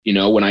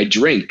When I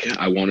drink,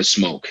 I want to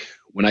smoke.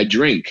 When I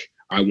drink,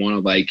 I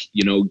want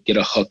to get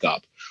a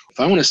hookup. If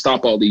I want to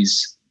stop all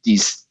these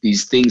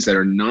things that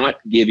are not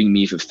giving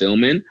me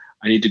fulfillment,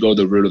 I need to go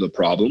to the root of the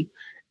problem.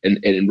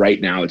 And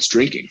right now it's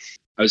drinking.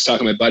 I was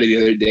talking to my buddy the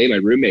other day, my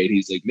roommate,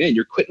 he's like, man,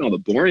 you're quitting all the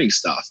boring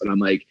stuff. And I'm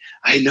like,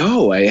 I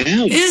know, I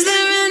am. Is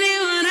there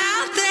anyone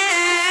out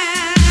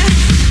there?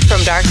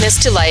 From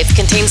Darkness to Life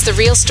contains the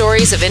real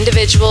stories of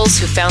individuals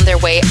who found their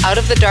way out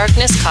of the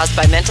darkness caused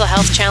by mental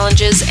health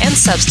challenges and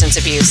substance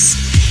abuse.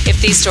 If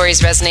these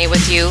stories resonate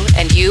with you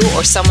and you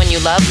or someone you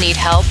love need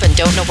help and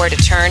don't know where to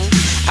turn,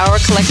 Our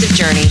Collective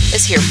Journey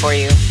is here for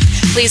you.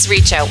 Please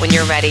reach out when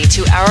you're ready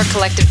to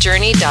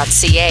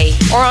ourcollectivejourney.ca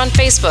or on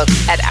Facebook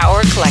at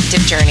Our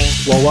Collective Journey.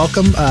 Well,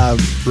 welcome.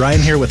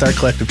 Ryan here with Our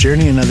Collective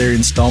Journey, another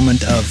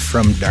installment of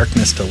From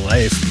Darkness to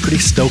Life. Pretty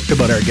stoked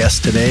about our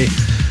guest today.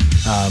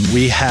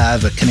 We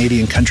have a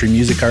Canadian country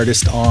music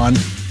artist on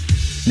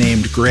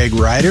named Greg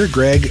Ryder.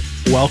 Greg,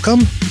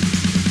 welcome.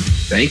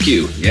 Thank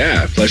you.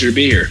 Yeah, pleasure to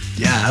be here.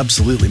 Yeah,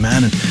 absolutely,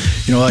 man. And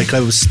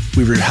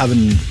we were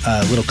having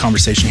a little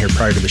conversation here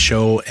prior to the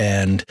show,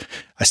 and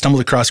I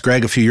stumbled across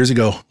Greg a few years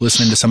ago,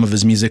 listening to some of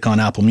his music on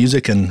Apple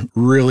Music, and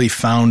really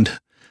found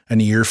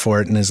an ear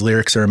for it. And his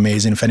lyrics are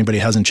amazing. If anybody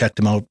hasn't checked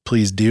him out,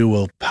 please do.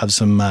 We'll have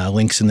some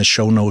links in the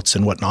show notes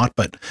and whatnot.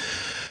 But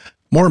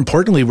more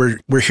importantly,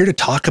 we're here to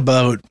talk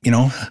about,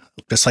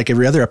 just like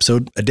every other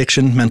episode,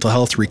 addiction, mental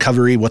health,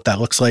 recovery, what that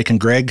looks like. And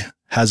Greg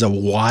has a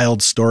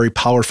wild story,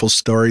 powerful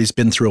story. He's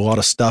been through a lot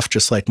of stuff,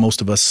 just like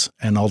most of us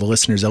and all the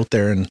listeners out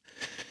there. And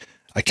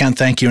I can't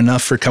thank you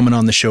enough for coming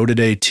on the show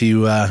today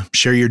to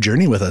share your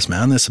journey with us,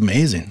 man. That's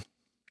amazing.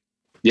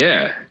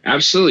 Yeah,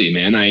 absolutely,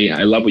 man.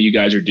 I love what you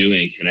guys are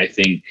doing. And I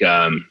think,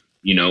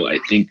 I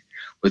think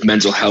with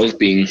mental health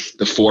being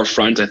the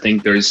forefront, I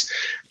think there's,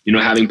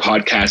 having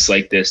podcasts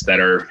like this that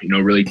are,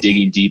 really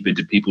digging deep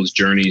into people's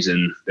journeys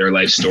and their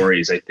life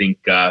stories. I think,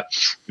 a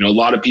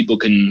lot of people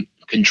can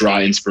draw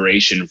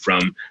inspiration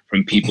from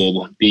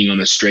people being on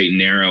the straight and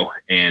narrow.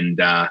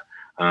 And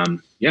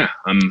I'm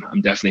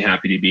definitely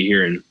happy to be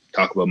here and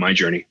talk about my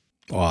journey.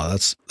 Wow,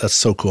 that's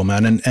so cool,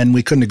 man. And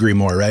we couldn't agree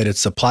more, right?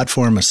 It's a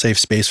platform, a safe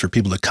space for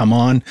people to come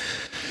on,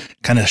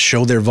 kind of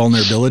show their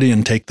vulnerability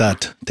and take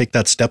that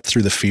step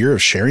through the fear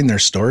of sharing their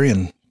story.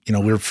 And,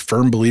 we're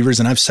firm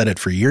believers, and I've said it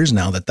for years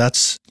now,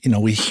 that's,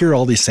 we hear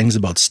all these things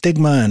about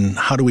stigma and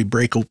how do we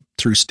break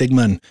through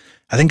stigma. And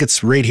I think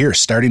it's right here,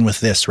 starting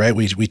with this, right?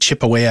 We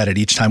chip away at it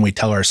each time we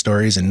tell our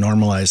stories and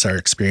normalize our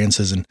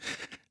experiences and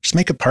just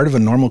make it part of a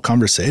normal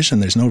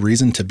conversation. There's no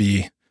reason to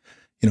be,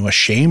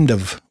 ashamed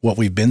of what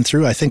we've been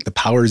through. I think the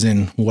power's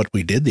in what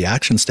we did, the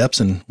action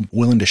steps, and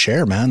willing to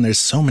share, man. There's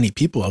so many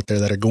people out there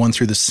that are going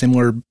through the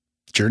similar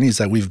journeys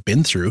that we've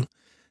been through,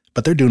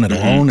 but they're doing it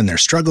alone and they're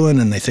struggling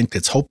and they think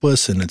it's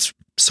hopeless and it's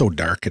so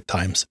dark at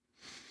times.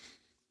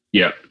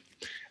 Yeah,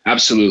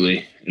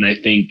 absolutely. And I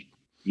think,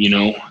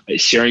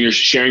 sharing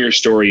your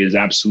story is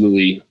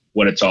absolutely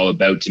what it's all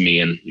about to me.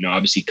 And,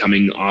 obviously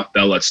coming off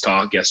Bell Let's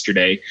Talk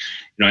yesterday,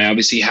 I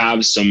obviously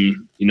have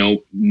some,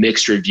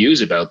 mixed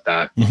reviews about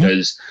that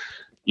because,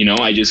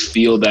 I just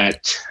feel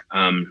that,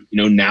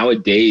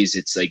 nowadays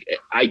it's like,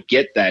 I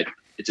get that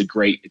it's a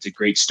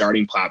great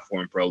starting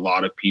platform for a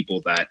lot of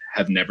people that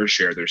have never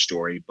shared their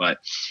story, but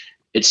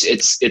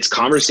it's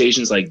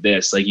conversations like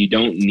this. Like, you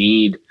don't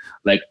need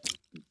like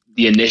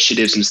the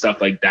initiatives and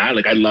stuff like that.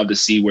 Like, I'd love to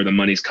see where the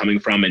money's coming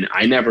from. And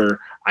I never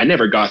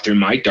got through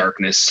my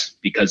darkness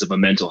because of a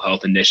mental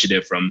health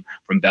initiative from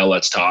Bell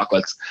Let's Talk.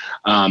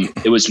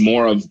 It was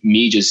more of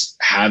me just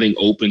having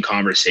open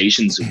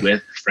conversations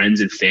with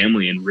friends and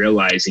family and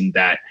realizing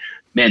that,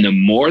 man, the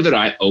more that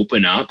I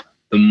open up,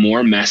 the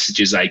more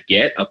messages I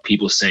get of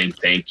people saying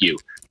thank you.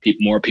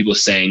 More people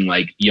saying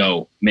like,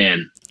 yo,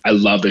 man, I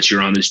love that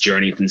you're on this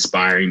journey. It's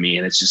inspiring me.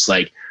 And it's just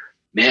like,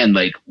 man,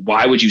 like,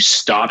 why would you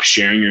stop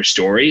sharing your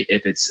story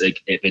if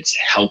it's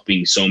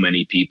helping so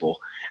many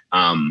people?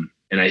 And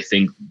I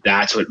think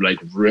that's what like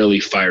really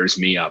fires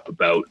me up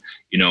about,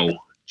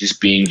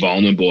 just being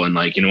vulnerable and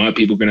like, what,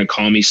 people are going to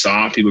call me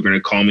soft. People are going to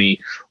call me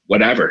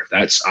whatever.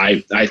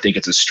 I think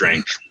it's a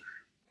strength.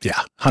 Yeah,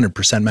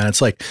 100%, man.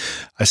 It's like,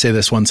 I say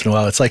this once in a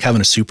while, it's like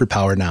having a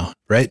superpower now,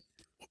 right?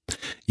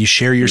 You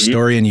share your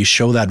story and you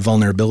show that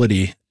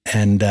vulnerability,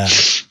 and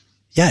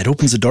it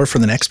opens the door for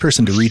the next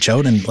person to reach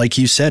out. And like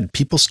you said,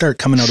 people start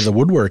coming out of the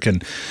woodwork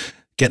and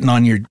getting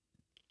on your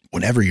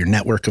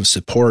network of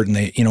support, and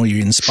they,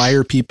 you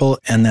inspire people,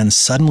 and then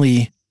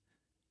suddenly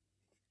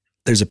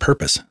there's a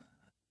purpose.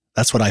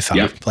 That's what I found.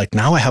 Yeah. Like,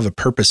 now I have a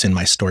purpose in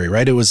my story,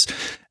 right? It was,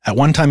 at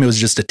one time it was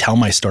just to tell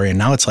my story. And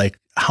now it's like,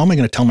 how am I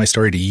going to tell my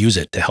story to use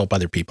it to help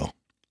other people?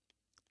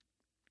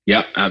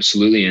 Yeah,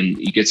 absolutely. And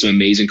you get some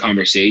amazing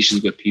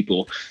conversations with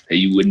people that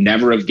you would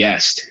never have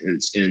guessed. And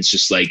it's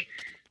just like,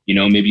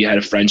 maybe you had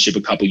a friendship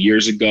a couple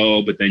years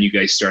ago, but then you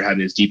guys start having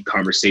this deep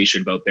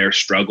conversation about their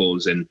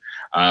struggles. And,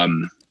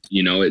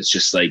 it's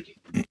just like,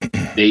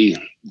 they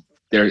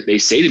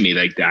say to me,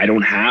 like, I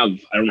don't have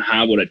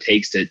what it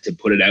takes to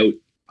put it out,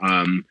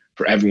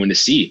 for everyone to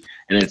see.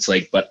 And it's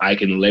like, but I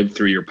can live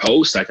through your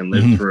post. I can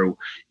live through,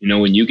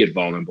 when you get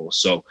vulnerable.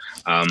 So,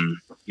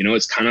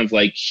 it's kind of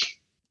like,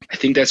 I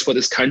think that's what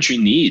this country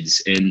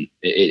needs. And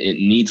it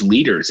needs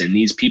leaders, and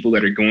needs people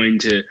that are going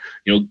to,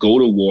 go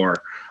to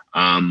war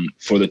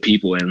for the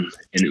people. And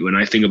when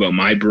I think about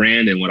my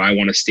brand and what I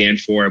want to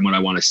stand for and what I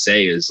want to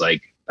say is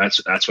like,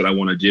 that's what I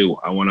want to do.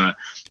 I want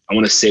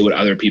to say what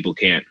other people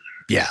can't.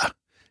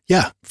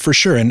 Yeah, for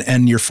sure.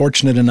 And you're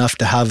fortunate enough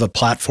to have a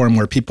platform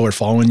where people are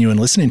following you and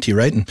listening to you,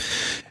 right? And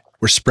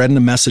we're spreading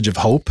a message of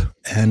hope.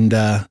 And,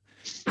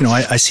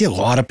 I see a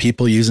lot of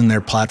people using their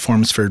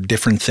platforms for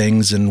different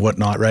things and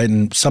whatnot, right?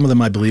 And some of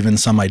them I believe in,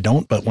 some I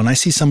don't. But when I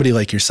see somebody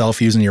like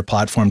yourself using your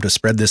platform to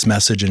spread this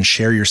message and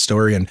share your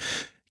story and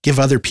give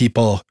other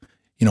people,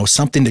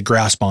 something to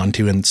grasp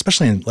onto, and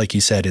especially like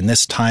you said, in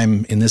this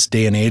time, in this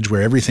day and age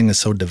where everything is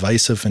so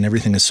divisive and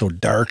everything is so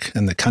dark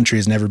and the country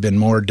has never been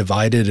more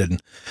divided.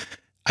 And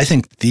I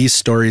think these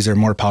stories are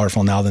more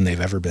powerful now than they've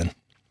ever been.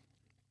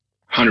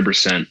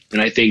 100%.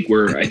 And I think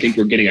we're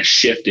getting a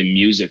shift in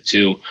music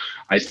too.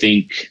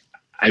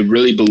 I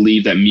really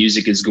believe that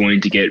music is going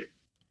to get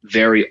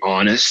very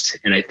honest.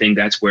 And I think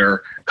that's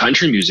where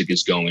country music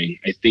is going.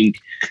 I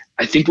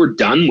think we're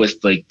done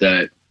with like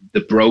the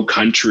bro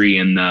country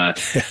and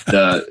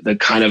the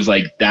kind of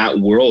like that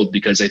world,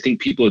 because I think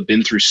people have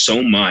been through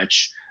so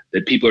much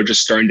that people are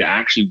just starting to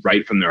actually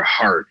write from their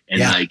heart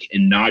and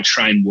and not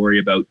try and worry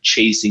about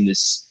chasing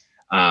this,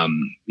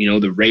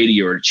 the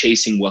radio or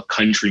chasing what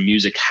country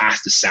music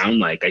has to sound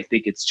like. I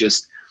think it's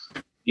just,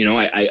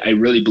 I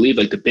really believe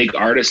like the big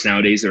artists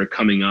nowadays that are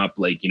coming up,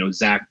 like,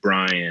 Zach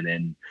Bryan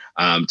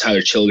and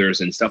Tyler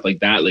Childers and stuff like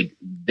that, like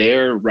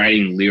they're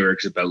writing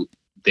lyrics about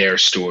their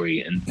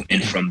story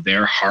and from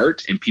their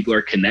heart, and people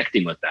are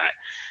connecting with that.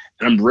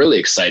 And I'm really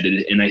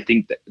excited. And I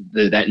think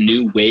that that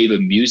new wave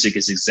of music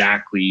is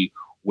exactly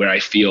where I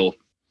feel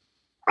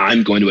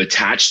I'm going to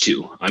attach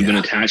to. I'm going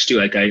to attach to,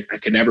 like, I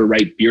could never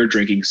write beer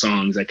drinking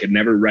songs. I could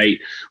never write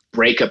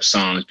breakup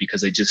songs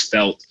because it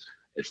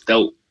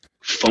felt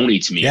phony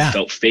to me. It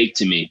felt fake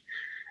to me.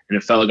 And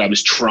it felt like I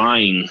was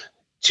trying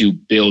to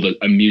build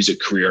a music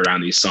career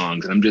around these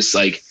songs. And I'm just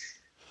like,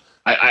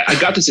 I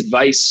got this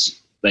advice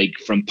like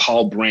from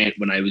Paul Brandt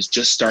when I was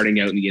just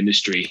starting out in the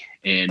industry,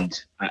 and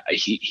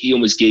he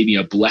almost gave me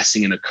a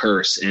blessing and a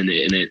curse, and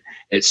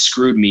it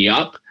screwed me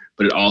up,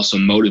 but it also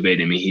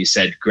motivated me. He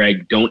said,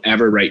 Greg, don't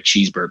ever write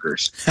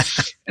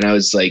cheeseburgers. And I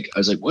was like,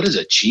 what is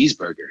a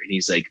cheeseburger? And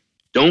he's like,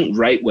 don't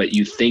write what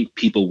you think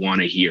people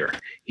want to hear.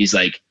 He's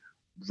like,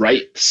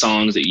 write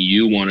songs that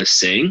you want to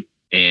sing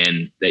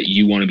and that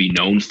you want to be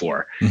known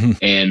for.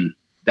 And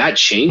that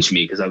changed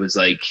me, because I was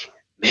like,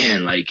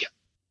 man, like,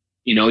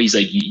 he's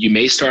like, you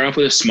may start off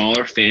with a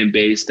smaller fan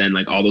base than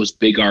like all those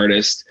big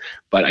artists,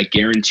 but I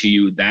guarantee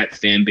you that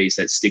fan base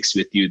that sticks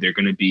with you, they're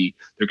going to be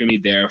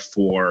there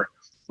for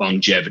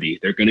longevity.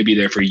 They're going to be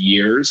there for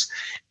years.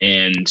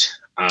 And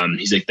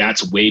he's like,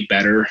 that's way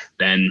better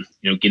than,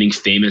 getting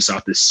famous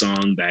off this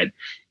song that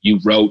you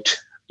wrote,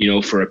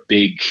 for a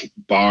big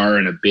bar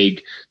and a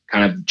big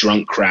kind of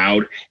drunk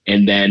crowd.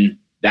 And then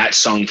that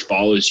song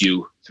follows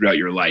you throughout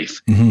your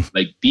life.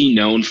 Like, be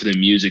known for the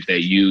music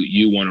that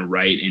you want to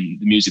write and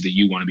the music that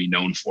you want to be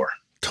known for.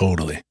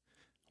 Totally.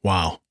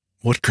 Wow.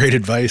 What great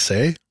advice,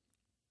 eh?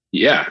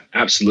 Yeah,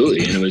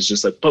 absolutely. And it was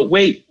just like, but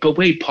wait,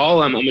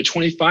 Paul, I'm a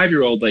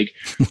 25-year-old. Like,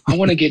 I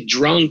want to get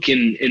drunk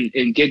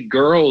and get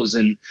girls,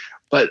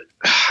 but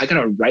I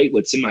got to write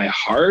what's in my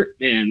heart.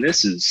 Man,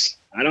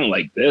 I don't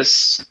like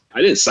this.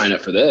 I didn't sign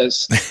up for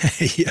this.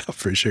 Yeah,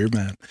 for sure,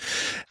 man.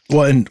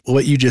 Well, and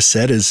what you just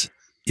said is,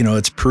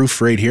 it's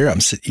proof right here.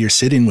 You're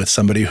sitting with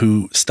somebody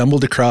who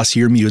stumbled across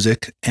your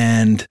music,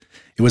 and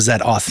it was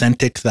that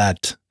authentic,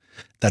 that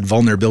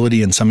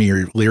vulnerability in some of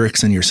your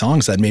lyrics and your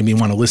songs that made me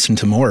want to listen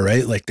to more,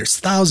 right? Like, there's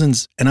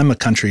thousands, and I'm a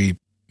country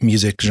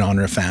music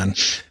genre fan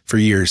for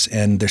years,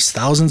 and there's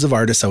thousands of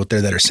artists out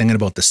there that are singing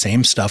about the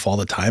same stuff all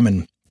the time.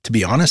 And to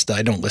be honest,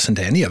 I don't listen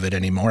to any of it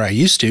anymore. I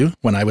used to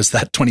when I was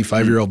that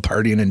 25-year-old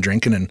partying and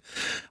drinking and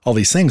all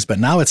these things. But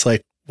now it's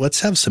like,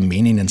 let's have some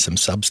meaning and some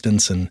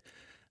substance. And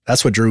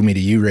that's what drew me to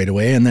you right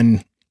away. And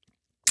then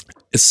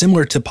it's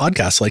similar to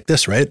podcasts like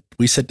this, right?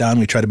 We sit down,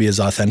 we try to be as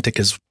authentic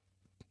as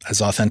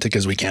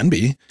we can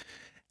be.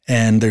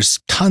 And there's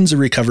tons of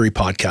recovery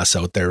podcasts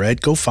out there, right?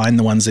 Go find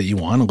the ones that you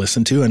want to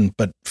listen to.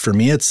 But for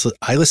me,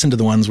 I listen to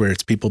the ones where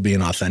it's people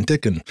being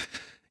authentic and,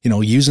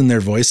 using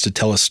their voice to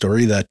tell a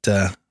story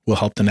that will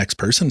help the next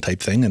person type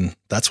thing. And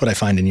that's what I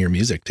find in your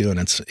music too. And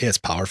it's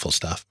powerful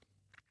stuff.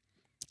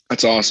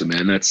 That's awesome,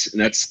 man. That's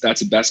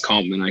the best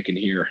compliment I can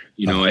hear.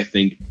 I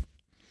think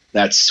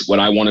that's what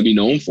I want to be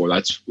known for.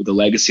 That's the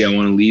legacy I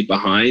want to leave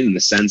behind, in the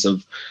sense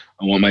of,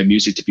 I want my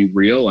music to be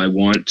real. I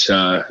want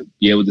to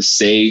be able to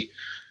say,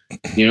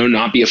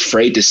 not be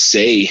afraid to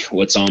say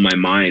what's on my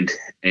mind.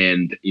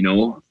 And,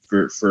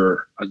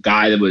 for a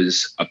guy that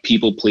was a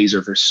people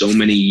pleaser for so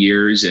many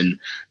years and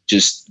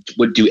just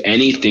would do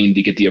anything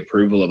to get the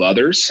approval of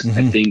others.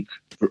 I think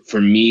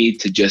for me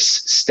to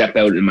just step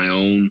out in my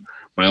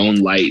own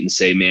light and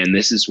say, man,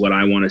 this is what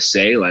I want to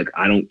say. Like,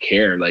 I don't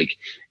care. Like,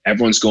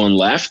 everyone's going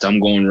left, I'm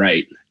going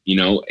right.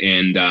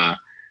 and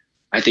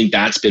I think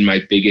that's been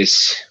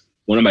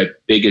one of my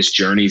biggest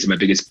journeys and my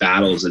biggest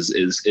battles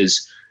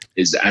is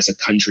as a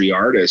country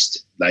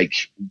artist, like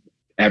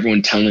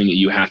everyone telling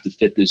you have to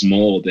fit this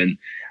mold. And,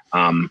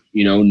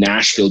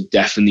 Nashville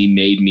definitely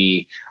made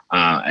me,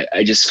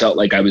 I just felt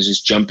like I was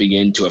just jumping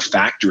into a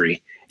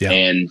factory. Yeah.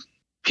 And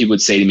people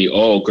would say to me,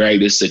 "Oh, Greg,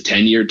 this is a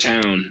 10-year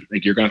town.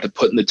 Like, you're going to have to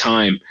put in the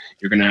time.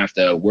 You're going to have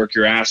to work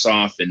your ass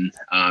off and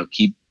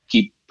keep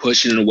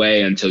pushing it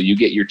away until you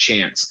get your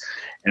chance."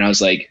 And I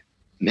was like,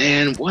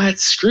 man, what?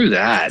 Screw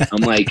that.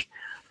 I'm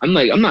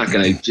not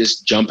going to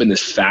just jump in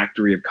this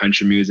factory of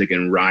country music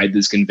and ride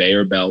this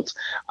conveyor belt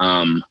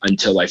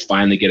until I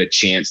finally get a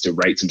chance to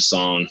write some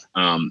song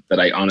that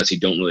I honestly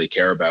don't really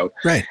care about.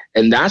 Right.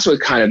 And that's what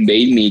kind of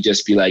made me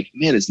just be like,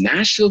 man, is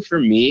Nashville for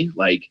me?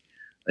 Like,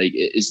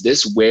 is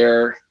this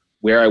where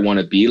I want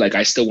to be? Like,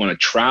 I still want to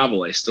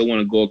travel. I still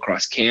want to go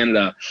across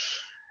Canada.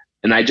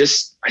 And I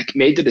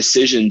made the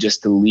decision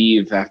just to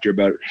leave after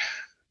about,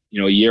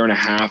 a year and a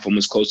half,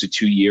 almost close to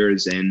 2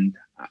 years. And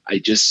I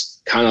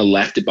just kind of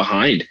left it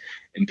behind.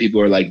 And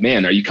people are like,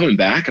 "Man, are you coming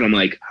back?" And I'm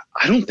like,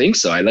 I don't think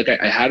so. I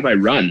had my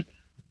run.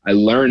 I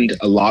learned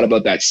a lot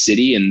about that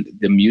city and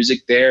the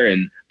music there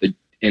and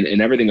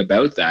everything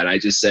about that. I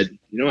just said,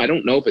 I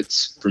don't know if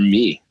it's for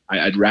me.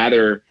 I'd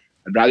rather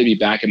be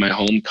back in my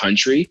home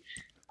country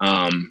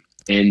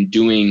and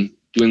doing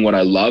what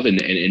I love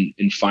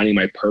and finding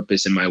my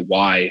purpose and my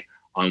why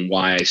on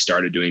why I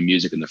started doing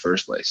music in the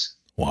first place.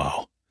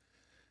 Wow.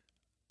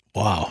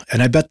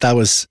 And I bet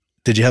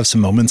did you have some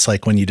moments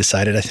like when you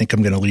decided, I think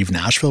I'm going to leave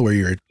Nashville, where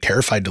you're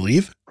terrified to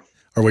leave,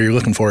 or were you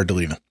looking forward to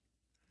leaving?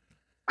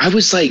 I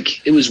was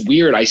like, it was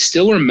weird. I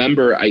still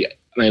remember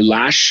my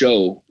last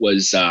show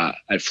was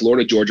at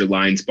Florida Georgia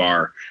Lions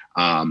Bar.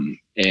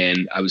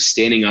 And I was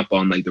standing up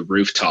on like the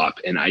rooftop,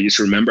 and I just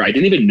remember, I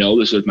didn't even know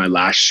this was my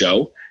last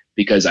show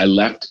because I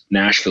left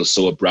Nashville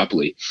so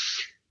abruptly,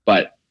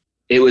 but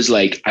it was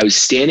like, I was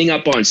standing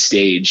up on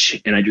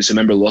stage, and I just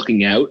remember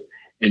looking out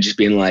and just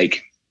being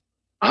like,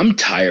 I'm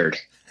tired.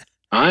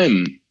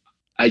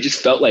 I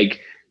just felt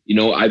like,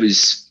 I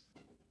was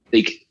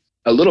like,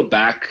 a little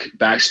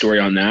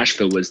backstory on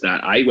Nashville was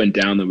that I went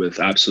down there with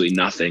absolutely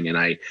nothing. And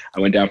I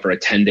went down for a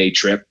 10-day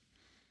trip.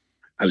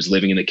 I was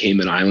living in the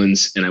Cayman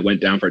Islands, and I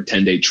went down for a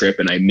 10-day trip,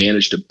 and I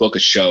managed to book a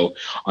show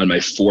on my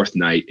 4th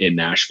night in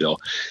Nashville.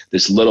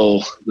 This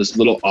little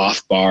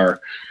off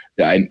bar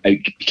that I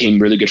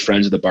became really good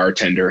friends with the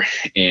bartender.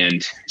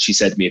 And she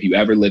said to me, "If you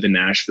ever live in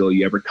Nashville,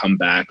 you ever come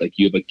back, like,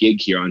 you have a gig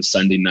here on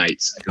Sunday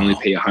nights. I can only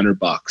pay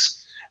 $100.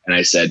 And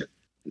I said,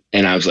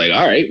 and I was like,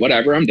 all right,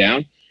 whatever, I'm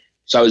down.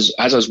 So as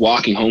I was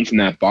walking home from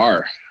that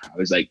bar, I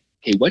was like,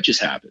 "Hey, what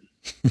just happened?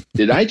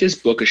 Did I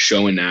just book a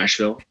show in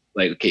Nashville?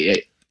 Like,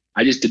 okay,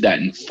 I just did that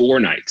in 4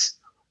 nights.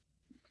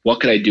 What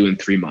could I do in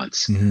 3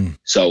 months?" Mm-hmm.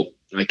 So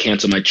I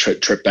canceled my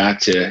trip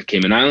back to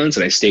Cayman Islands,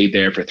 and I stayed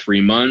there for 3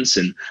 months,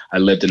 and I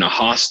lived in a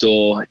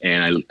hostel,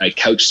 and I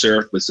couch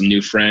surfed with some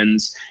new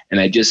friends, and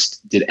I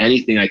just did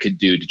anything I could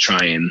do to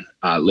try and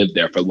live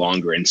there for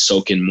longer and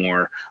soak in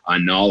more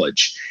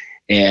knowledge.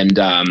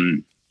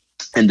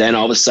 And then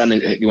all of a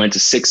sudden it went to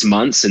 6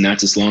 months, and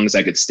that's as long as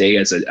I could stay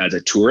as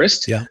a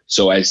tourist. Yeah.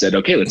 So I said,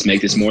 okay, let's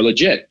make this more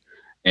legit.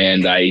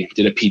 And I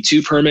did a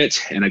P2 permit,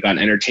 and I got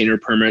an entertainer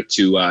permit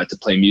to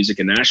play music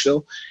in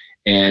Nashville.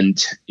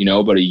 And,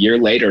 about a year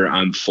later,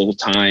 I'm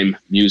full-time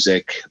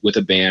music with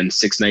a band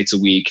 6 nights a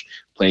week,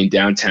 playing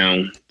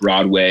downtown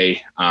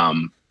Broadway,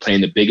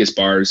 playing the biggest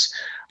bars,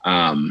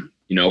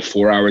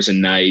 4 hours a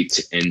night,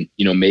 and,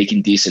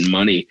 making decent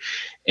money.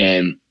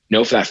 And,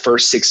 for that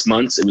first 6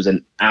 months, it was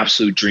an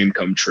absolute dream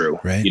come true.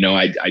 Right.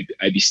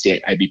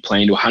 I'd be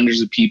playing to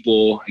hundreds of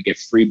people. I get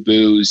free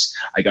booze.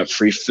 I got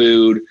free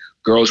food.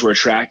 Girls were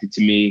attracted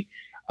to me.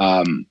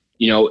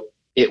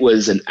 It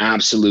was an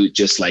absolute,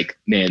 just like,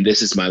 man,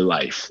 this is my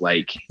life.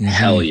 Like, mm-hmm.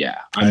 Hell yeah,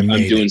 I'm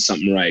doing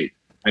something right.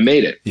 I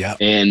made it. Yeah.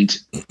 And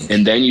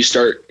then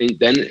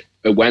then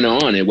it went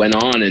on.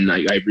 And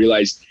I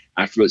realized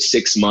after about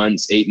 6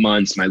 months, 8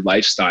 months, my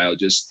lifestyle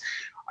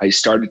I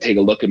started to take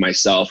a look at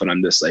myself, and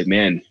I'm just like,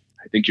 man,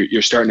 I think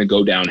you're starting to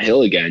go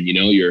downhill again.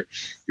 You're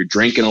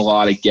drinking a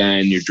lot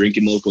again. You're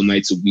drinking multiple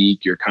nights a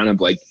week. You're kind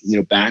of like,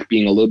 back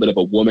being a little bit of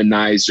a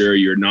womanizer.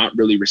 You're not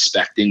really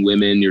respecting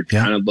women. You're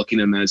kind of looking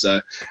at them as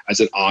an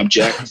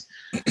object.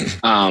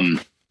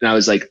 And I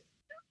was like,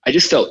 I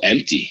just felt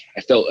empty.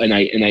 I felt, and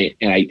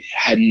I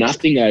had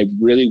nothing I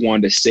really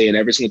wanted to say. And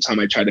every single time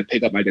I tried to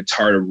pick up my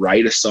guitar to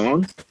write a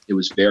song, it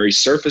was very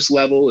surface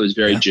level. It was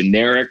very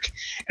generic.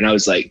 And I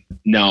was like,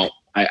 no,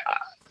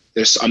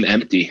 I'm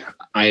empty.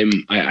 I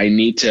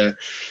need to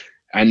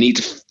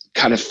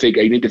kind of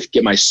figure, I need to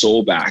get my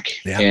soul back.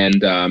 Yeah.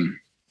 And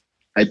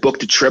I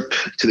booked a trip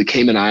to the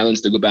Cayman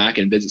Islands to go back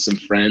and visit some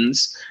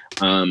friends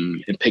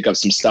and pick up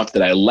some stuff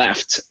that I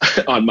left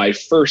on my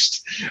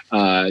first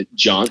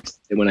jaunt.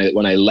 And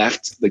when I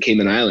left the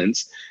Cayman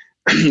Islands,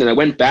 and I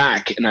went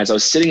back, and as I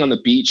was sitting on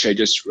the beach, I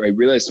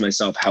realized to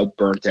myself how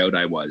burnt out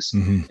I was,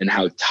 mm-hmm. and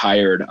how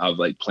tired of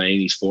like playing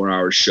these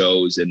 4-hour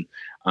shows. And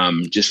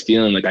just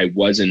feeling like I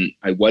wasn't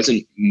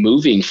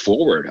moving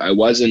forward. I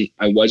wasn't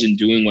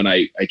doing what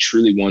I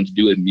truly wanted to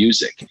do with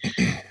music.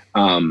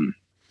 And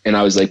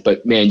I was like,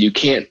 but man, you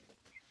can't,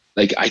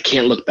 like, I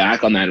can't look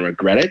back on that and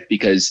regret it,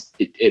 because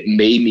it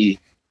made me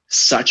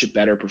such a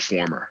better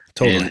performer.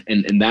 Totally.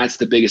 And that's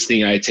the biggest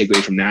thing I take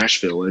away from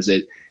Nashville, is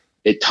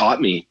it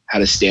taught me how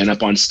to stand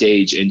up on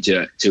stage and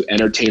to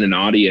entertain an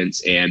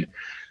audience. And,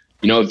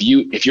 you know,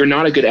 if you're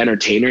not a good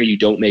entertainer, you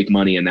don't make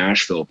money in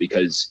Nashville,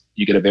 because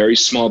you get a very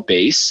small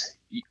base.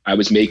 I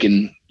was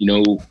making, you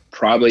know,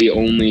 probably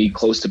only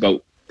close to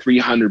about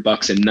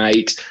 $300 a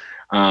night.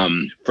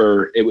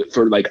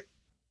 For like,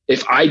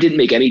 if I didn't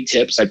make any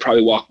tips, I'd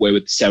probably walk away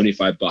with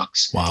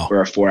 $75 Wow.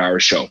 for a 4-hour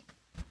show.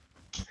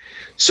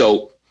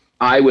 So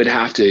I would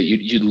have to,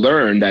 you'd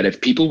learn that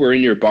if people were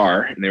in your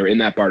bar and they were in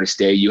that bar to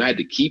stay, you had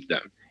to keep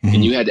them. Mm-hmm.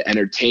 And you had to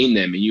entertain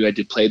them, and you had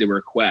to play the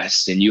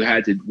requests, and you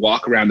had to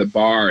walk around the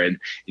bar and,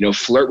 you know,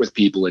 flirt with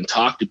people and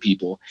talk to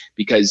people,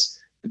 because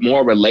the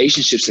more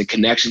relationships and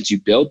connections you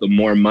build, the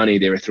more money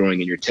they were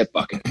throwing in your tip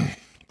bucket.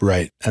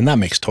 Right. And that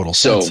makes total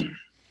sense. So,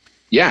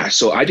 yeah.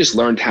 So I just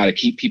learned how to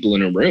keep people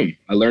in a room.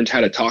 I learned how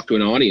to talk to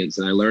an audience,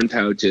 and I learned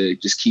how to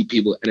just keep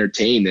people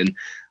entertained. And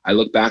I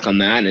look back on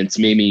that, and it's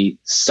made me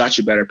such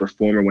a better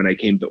performer when I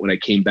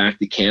came back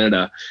to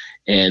Canada.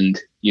 And,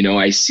 you know,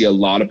 I see a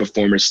lot of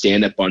performers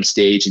stand up on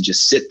stage and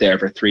just sit there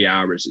for 3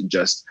 hours and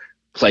just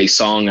play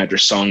song after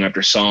song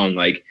after song.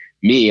 Like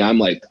me,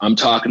 I'm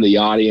talking to the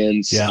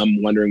audience. Yeah.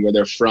 I'm wondering where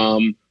they're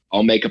from.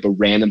 I'll make up a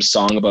random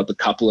song about the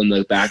couple in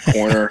the back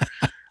corner.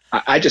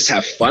 I just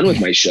have fun with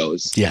my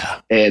shows.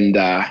 Yeah. And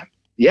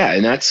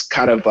and that's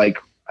kind of like,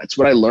 that's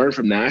what I learned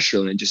from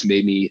Nashville, and it just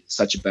made me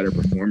such a better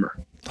performer.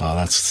 Oh,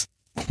 that's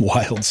a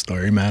wild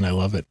story, man. I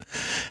love it.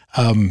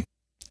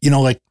 You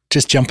know, like,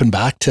 just jumping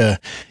back to,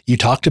 you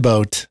talked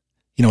about,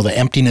 you know, the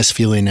emptiness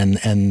feeling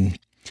and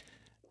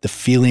the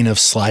feeling of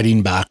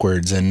sliding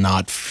backwards and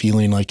not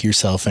feeling like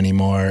yourself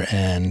anymore.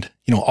 And,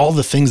 you know, all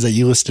the things that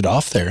you listed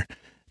off there,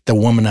 the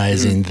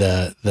womanizing,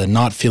 the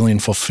not feeling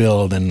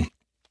fulfilled. And,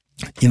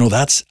 you know,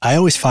 I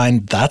always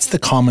find that's the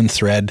common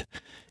thread.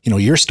 You know,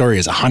 your story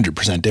is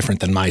 100%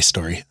 different than my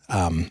story.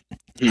 I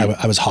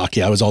was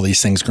hockey. I was all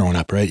these things growing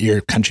up, right? You're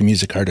a country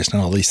music artist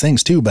and all these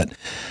things too, but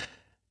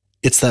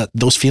it's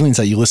those feelings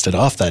that you listed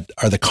off that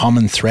are the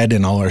common thread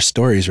in all our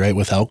stories, right?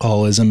 With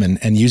alcoholism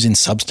and using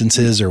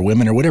substances or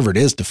women or whatever it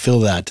is to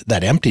fill that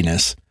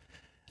emptiness.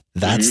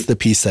 That's the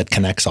piece that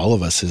connects all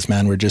of us, is,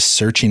 man, we're just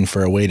searching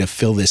for a way to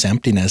fill this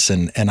emptiness.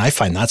 And I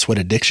find that's what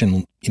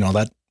addiction, you know,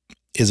 that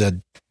is a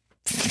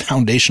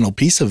foundational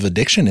piece of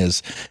addiction,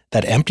 is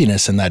that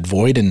emptiness and that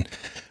void. And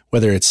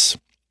whether it's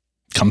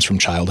comes from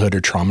childhood or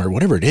trauma or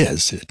whatever it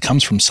is, it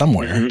comes from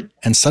somewhere.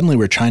 And suddenly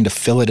we're trying to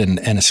fill it and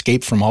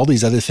escape from all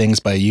these other things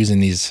by using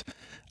these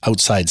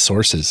outside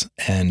sources.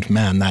 And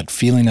man, that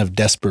feeling of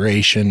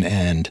desperation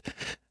and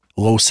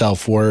low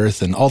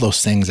self-worth and all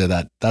those things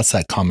that's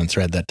that common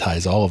thread that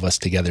ties all of us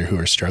together who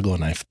are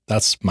struggling.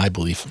 That's my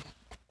belief.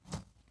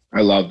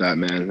 I love that,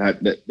 man.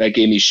 That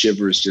gave me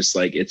shivers. Just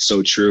like, it's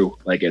so true.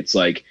 Like, it's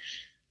like,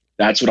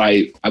 that's what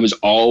I was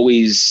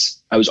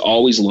always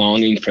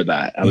longing for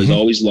that. I was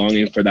always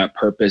longing for that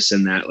purpose,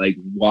 and that, like,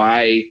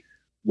 why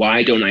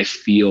don't I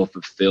feel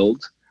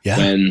fulfilled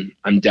when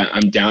I'm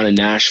down in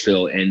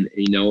Nashville, and,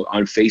 you know,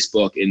 on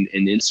Facebook and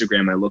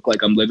Instagram, I look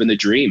like I'm living the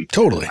dream.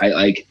 Totally. I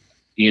like,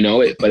 you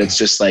know, but it's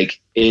just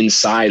like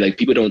inside, like,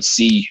 people don't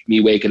see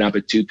me waking up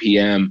at 2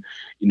 p.m.,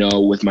 you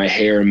know, with my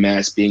hair a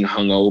mess, being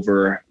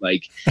hungover,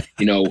 like,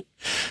 you know,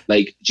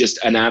 like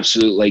just an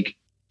absolute, like,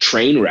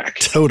 train wreck.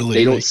 Totally.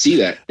 They don't see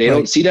that. They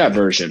don't see that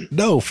version.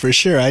 No, for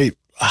sure. I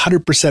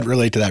 100%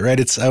 relate to that,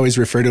 right? I always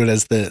refer to it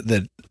as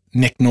the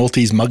Nick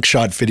Nolte's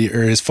mugshot video,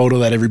 or his photo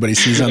that everybody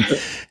sees on.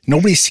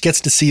 Nobody gets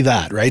to see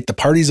that, right? The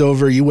party's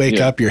over. You wake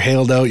up, you're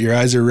hailed out, your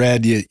eyes are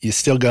red. You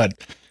still got,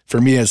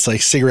 for me, it's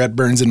like cigarette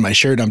burns in my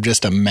shirt. I'm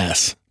just a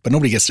mess, but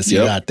nobody gets to see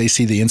that. They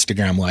see the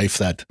Instagram life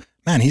that,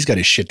 man, he's got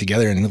his shit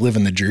together and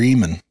living the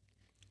dream. And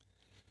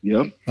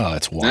oh,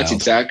 it's wild.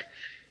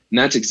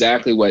 That's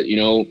exactly what, you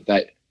know,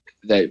 that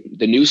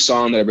the new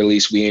song that I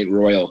released, We Ain't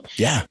Royal,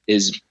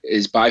 is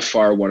by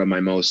far one of my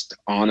most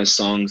honest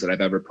songs that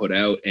I've ever put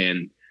out.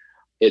 And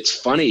it's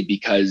funny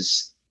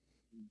because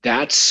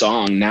that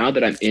song, now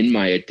that I'm in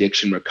my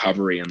addiction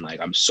recovery and, like,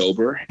 I'm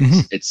sober,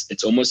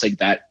 it's almost like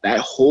that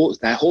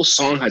whole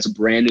song has a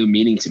brand new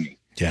meaning to me.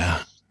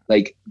 Yeah.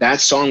 Like,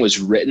 that song was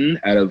written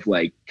out of,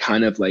 like,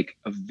 kind of like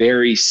a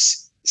very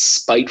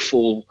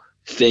spiteful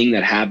thing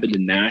that happened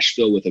in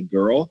Nashville with a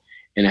girl.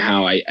 And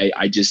how it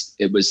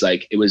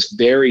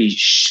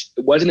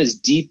wasn't as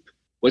deep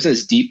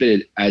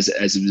as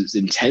it was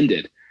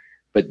intended.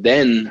 But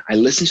then I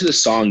listen to the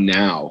song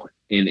now,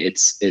 and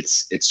it's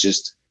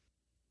just,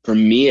 for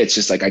me, it's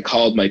just like, I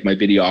called my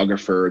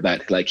videographer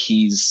that, like,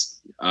 he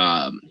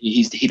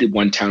did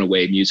One Town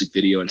Away music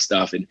video and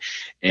stuff.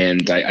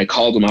 And I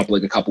called him up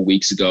like a couple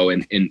weeks ago,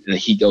 and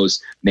he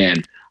goes,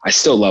 man, I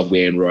still love We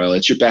Ain't Royal.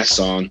 It's your best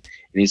song.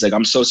 And he's like,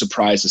 I'm so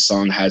surprised the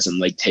song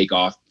hasn't, like,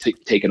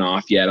 taken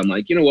off yet. I'm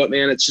like, you know what,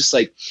 man? It's just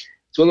like,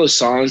 it's one of those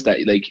songs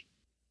that, like,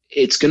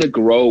 it's going to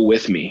grow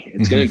with me.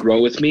 It's going to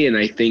grow with me. And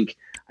I think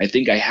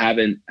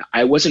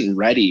I wasn't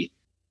ready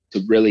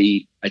to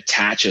really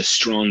attach a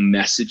strong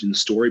message and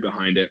story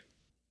behind it.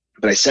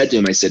 But I said to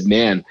him, I said,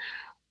 man,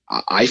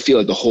 I feel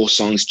like the whole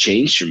song's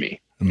changed for me.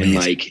 Amazing.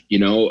 And like, you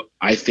know,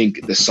 I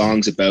think the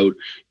song's about,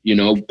 you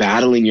know,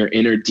 battling your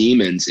inner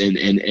demons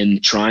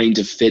and trying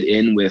to fit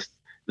in with,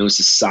 you know,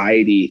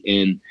 society.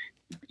 And,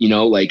 you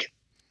know, like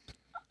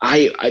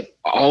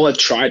all I've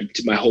tried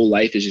to my whole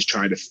life is just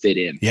trying to fit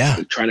in. Yeah.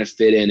 Like, trying to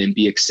fit in and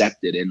be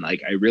accepted. And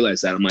like, I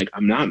realized that I'm like,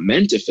 I'm not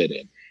meant to fit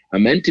in.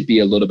 I'm meant to be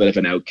a little bit of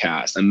an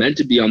outcast. I'm meant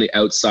to be on the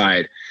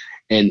outside.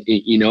 And,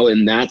 you know,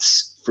 and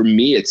that's, for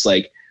me, it's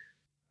like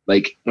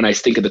when I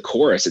think of the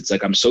chorus, it's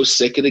like, I'm so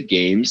sick of the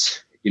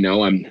games. You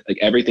know, I'm like,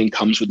 everything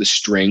comes with a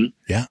string.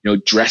 Yeah. You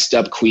know, dressed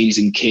up queens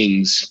and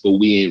kings, but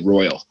we ain't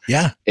royal.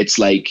 Yeah. It's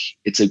like,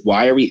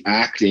 why are we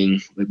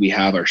acting like we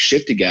have our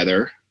shit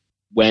together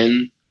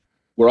when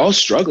we're all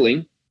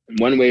struggling in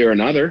one way or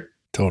another?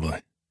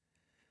 Totally.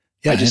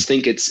 Yeah. I just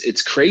think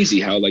it's crazy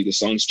how like the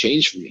song's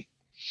changed for me.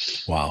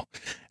 Wow.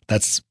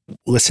 That's,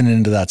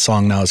 listening to that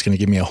song now is going to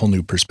give me a whole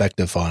new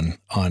perspective on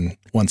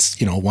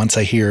once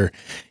I hear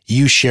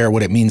you share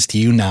what it means to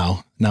you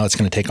now it's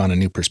going to take on a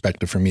new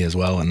perspective for me as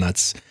well. And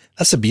that's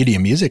the beauty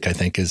of music, I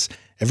think, is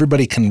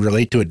everybody can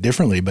relate to it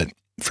differently. But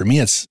for me,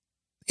 it's,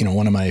 you know,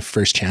 one of my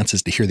first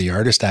chances to hear the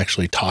artist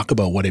actually talk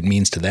about what it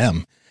means to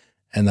them.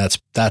 And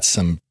that's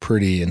some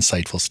pretty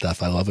insightful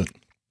stuff. I love it.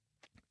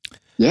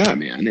 Yeah,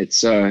 man,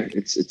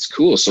 it's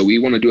cool. So we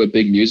want to do a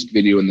big music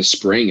video in the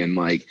spring, and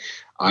like,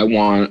 I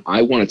want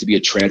it to be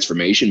a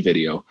transformation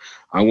video.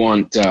 I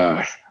want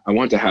to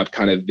have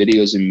kind of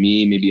videos of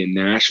me, maybe in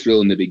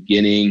Nashville in the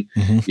beginning,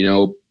 you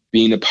know,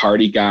 being a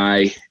party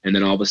guy. And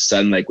then all of a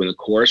sudden, like when the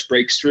chorus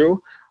breaks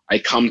through, I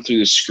come through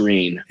the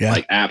screen,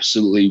 like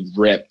absolutely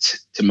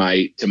ripped to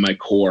my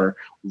core,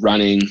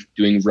 running,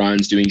 doing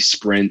runs, doing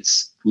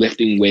sprints,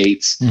 lifting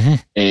weights,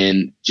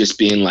 and just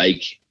being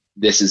like,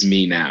 this is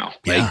me now.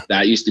 Like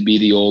that used to be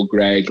the old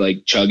Greg,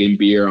 like chugging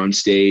beer on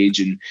stage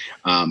and,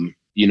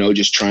 you know,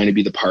 just trying to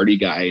be the party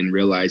guy, and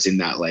realizing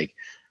that like,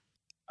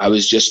 I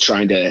was just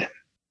trying to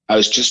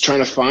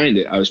find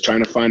it. I was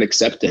trying to find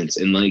acceptance.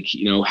 And like,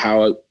 you know,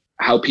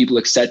 how people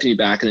accepted me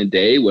back in the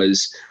day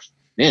was,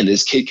 man,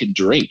 this kid can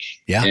drink.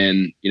 Yeah.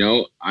 And, you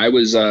know, I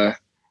was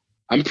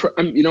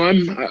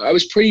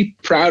pretty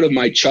proud of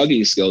my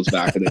chugging skills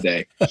back in the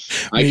day.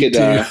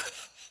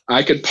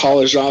 I could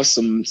polish off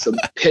some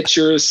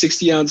pitchers,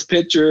 60-ounce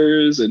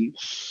pitchers, and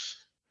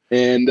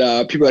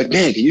people are like,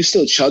 man, can you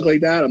still chug like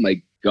that? I'm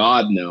like,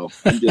 God, no.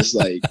 I'm just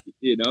like,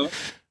 you know.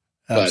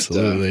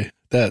 Absolutely.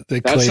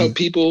 That's how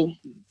people.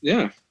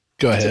 Yeah.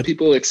 Go ahead. That's how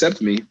people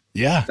accept me.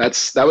 Yeah.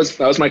 That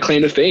was my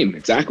claim to fame.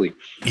 Exactly.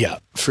 Yeah,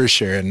 for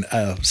sure, and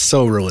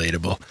so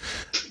relatable.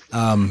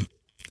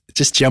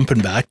 Just jumping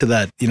back to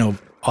that, you know,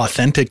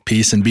 authentic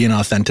piece and being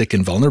authentic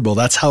and vulnerable.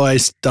 That's how I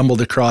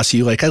stumbled across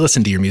you. Like, I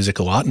listen to your music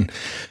a lot,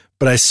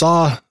 but I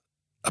saw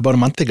about a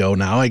month ago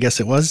now, I guess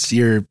it was,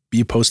 you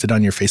posted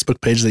on your Facebook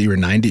page that you were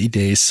 90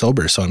 days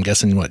sober. So I'm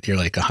guessing you're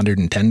like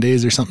 110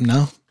 days or something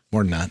now?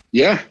 More than that.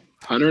 Yeah.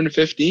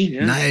 115.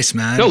 Yeah. Nice,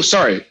 man. No,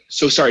 sorry.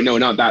 So sorry. No,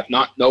 not that.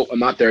 No, I'm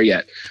not there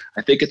yet.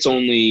 I think it's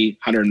only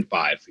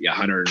 105. Yeah.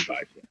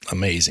 105.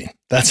 Amazing.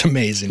 That's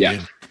amazing. Yeah.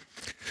 Dude.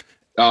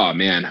 Oh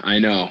man. I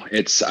know.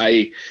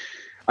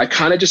 I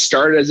kind of just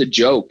started as a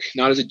joke,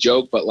 not as a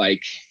joke, but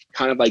like,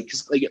 kind of like,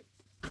 'cause like,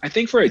 I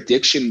think for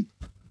addiction,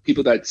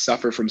 people that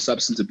suffer from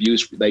substance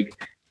abuse,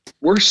 like,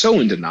 we're so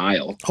in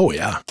denial. Oh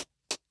yeah.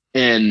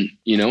 And,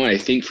 you know, I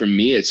think for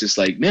me, it's just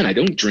like, man, I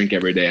don't drink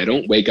every day. I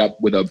don't wake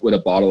up with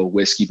a bottle of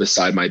whiskey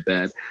beside my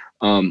bed.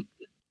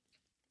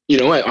 You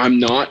know, I'm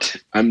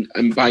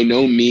by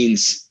no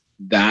means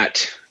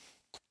that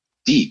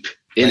deep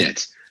in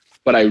it,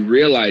 but I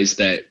realized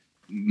that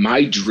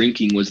my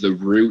drinking was the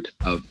root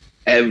of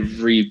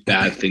every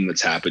bad thing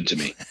that's happened to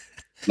me.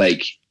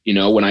 Like, you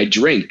know, when I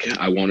drink,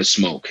 I want to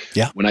smoke.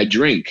 Yeah. When I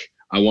drink,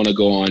 I want to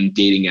go on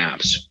dating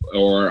apps,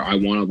 or I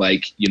want to,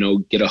 like, you know,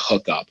 get a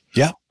hookup.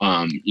 Yeah.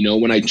 You know,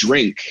 when I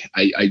drink,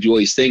 I do all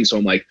these things. So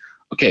I'm like,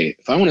 okay,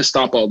 if I want to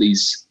stop all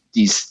these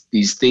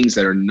things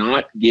that are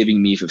not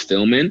giving me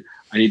fulfillment,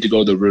 I need to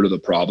go to the root of the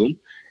problem.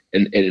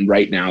 And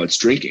right now it's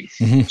drinking.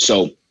 Mm-hmm.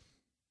 So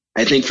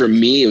I think for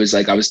me, it was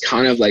like, I was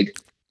kind of like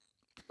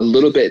a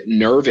little bit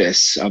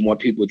nervous on what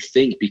people would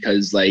think,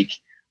 because like,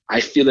 I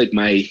feel like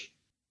my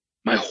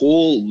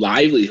whole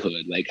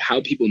livelihood, like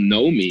how people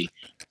know me,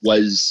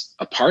 was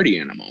a party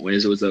animal.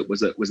 Was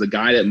a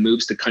guy that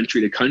moves to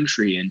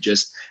country and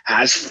just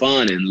has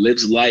fun and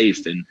lives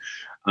life. And,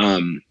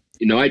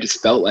 you know, I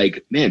just felt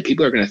like, man,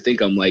 people are going to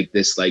think I'm like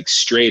this, like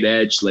straight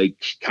edge, like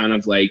kind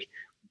of like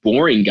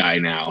boring guy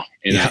now.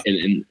 And, yeah.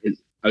 and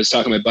I was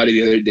talking to my buddy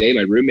the other day,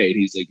 my roommate,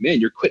 he's like, man,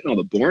 you're quitting all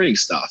the boring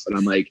stuff. And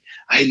I'm like,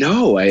 I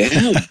know I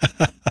am.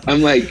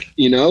 I'm like,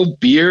 you know,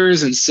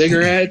 beers and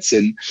cigarettes,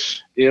 and,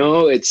 you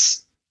know,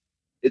 it's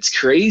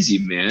crazy,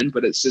 man.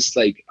 But it's just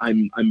like,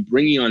 I'm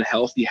bringing on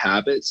healthy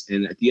habits.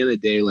 And at the end of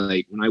the day,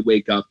 like when I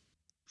wake up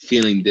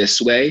feeling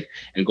this way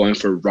and going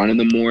for a run in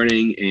the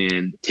morning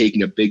and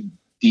taking a big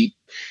deep,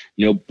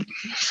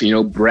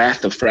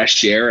 breath of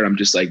fresh air. And I'm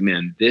just like,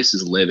 man, this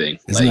is living.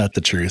 Isn't that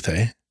the truth,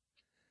 eh?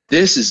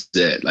 This is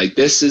it.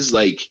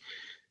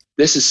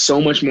 This is so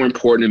much more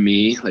important to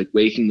me, like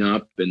waking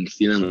up and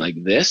feeling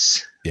like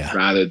this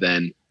rather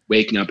than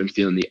waking up and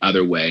feeling the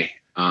other way.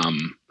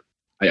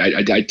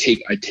 I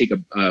take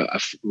a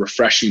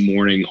refreshing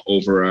morning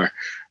over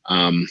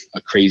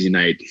a crazy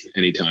night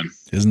anytime.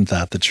 Isn't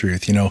that the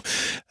truth?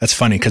 That's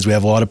funny because we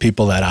have a lot of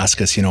people that ask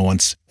us,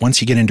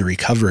 once you get into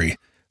recovery,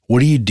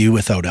 what do you do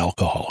without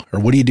alcohol, or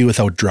what do you do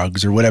without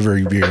drugs, or whatever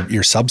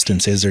your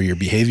substance is or your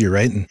behavior,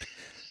 right? And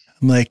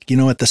I'm like,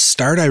 at the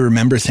start, I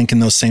remember thinking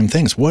those same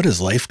things. What is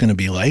life going to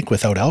be like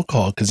without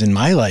alcohol? Because in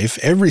my life,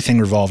 everything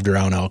revolved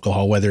around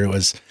alcohol, whether it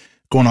was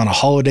going on a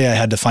holiday, I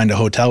had to find a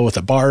hotel with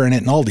a bar in it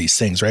and all these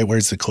things, right?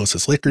 Where's the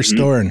closest liquor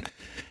store?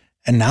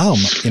 And now,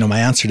 my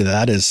answer to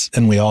that is,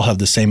 and we all have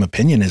the same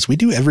opinion, is we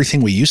do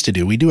everything we used to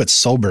do. We do it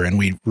sober and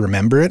we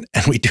remember it,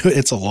 and we do it.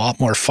 It's a lot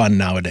more fun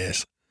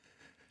nowadays.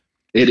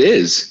 It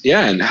is.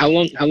 Yeah. And how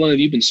long have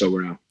you been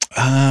sober now?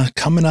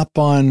 Coming up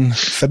on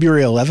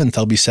February 11th,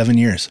 I'll be 7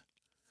 years.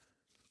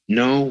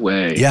 No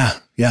way. Yeah.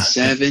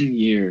 7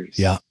 years.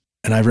 Yeah.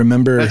 And I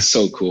remember, that's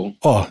so cool.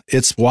 Oh,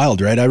 it's wild,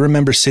 right? I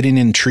remember sitting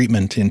in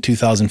treatment in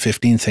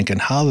 2015 thinking,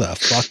 how the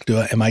fuck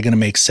am I going to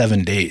make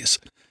 7 days?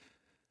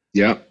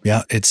 Yeah.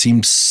 Yeah. It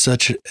seems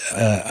such an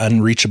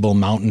unreachable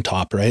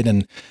mountaintop, right?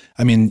 And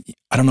I mean,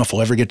 I don't know if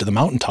we'll ever get to the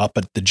mountaintop,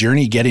 but the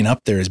journey getting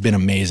up there has been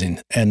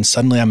amazing. And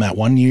suddenly I'm at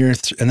 1 year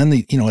and then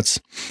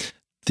it's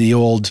the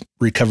old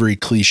recovery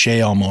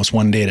cliche, almost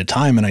one day at a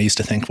time. And I used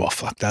to think, well,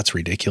 fuck, that's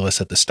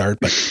ridiculous at the start.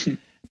 But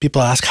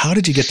people ask, how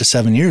did you get to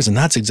 7 years? And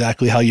that's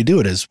exactly how you do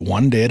it, is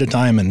one day at a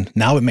time. And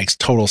now it makes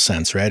total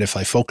sense, right? If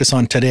I focus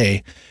on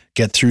today,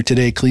 get through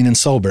today clean and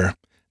sober,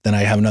 then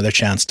I have another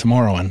chance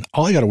tomorrow. And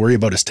all I got to worry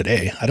about is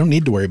today. I don't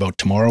need to worry about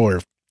tomorrow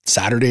or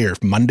Saturday or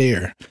Monday,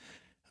 or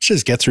let's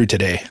just get through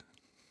today.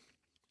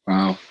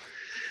 Wow.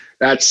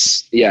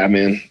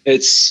 Man,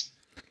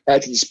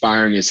 that's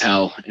inspiring as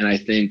hell. And I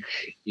think,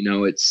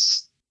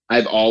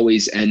 I've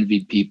always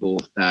envied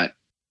people that,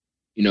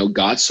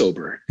 got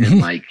sober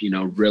and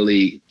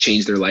really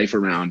changed their life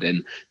around.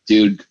 And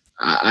dude,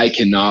 I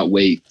cannot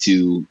wait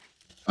to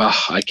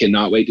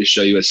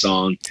show you a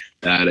song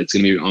that it's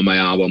going to be on my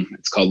album.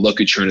 It's called Look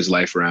Who Turned His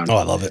Life Around. Oh,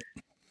 I love it.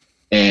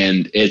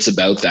 And it's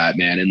about that,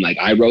 man. And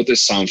I wrote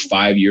this song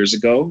 5 years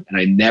ago and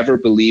I never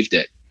believed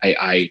it.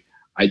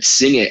 I'd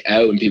sing it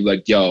out and people were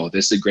like, yo,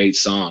 this is a great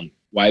song.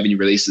 Why haven't you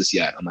released this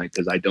yet? I'm like,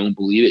 because I don't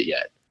believe it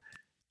yet.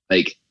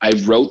 I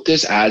wrote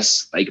this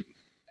as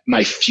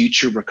my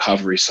future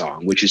recovery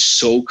song, which is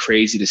so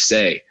crazy to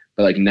say.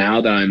 But now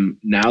that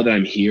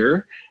I'm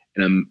here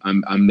and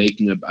I'm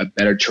making a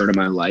better turn in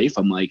my life,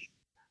 I'm like,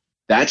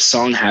 that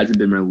song hasn't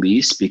been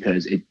released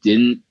because it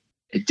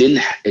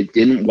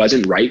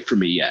wasn't right for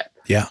me yet.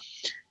 Yeah.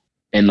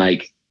 And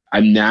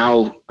I'm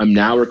now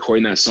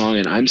recording that song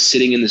and I'm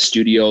sitting in the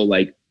studio,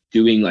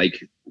 doing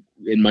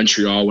in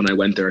Montreal when I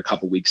went there a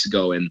couple weeks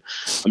ago, and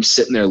I'm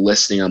sitting there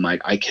listening. I'm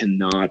like, I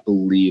cannot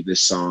believe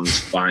this song's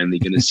finally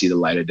going to see the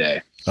light of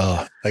day.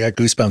 Oh, I got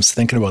goosebumps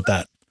thinking about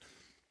that.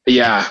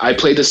 Yeah. I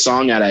played the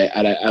song at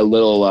a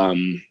little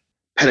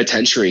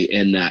penitentiary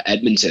in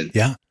Edmonton.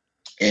 Yeah.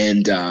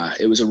 And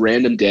it was a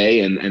random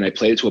day and I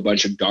played it to a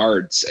bunch of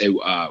guards. I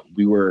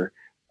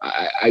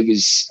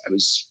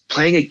was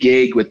playing a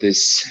gig with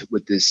this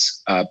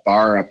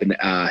bar up in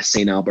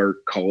St.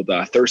 Albert called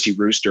Thirsty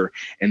Rooster,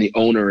 and the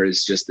owner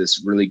is just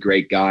this really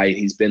great guy.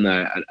 He's been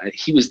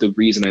he was the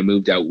reason I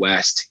moved out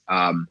west.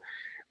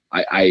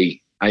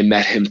 I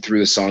met him through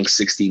the song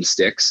 16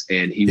 Sticks,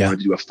 and he wanted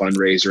to do a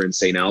fundraiser in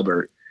St.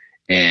 Albert.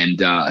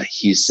 And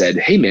he said,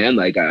 hey man,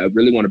 I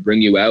really want to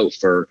bring you out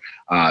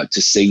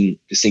to sing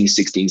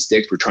 16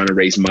 Sticks. We're trying to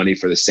raise money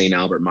for the St.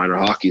 Albert Minor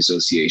Hockey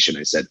Association.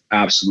 I said,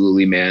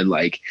 absolutely, man.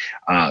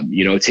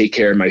 Take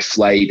care of my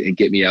flight and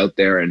get me out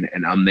there, and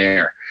I'm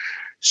there.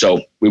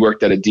 So we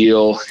worked out a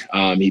deal.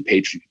 He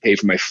paid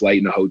for my flight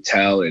and a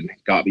hotel and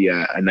got me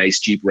a nice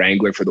Jeep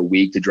Wrangler for the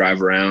week to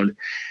drive around.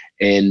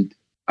 And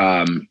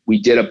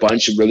we did a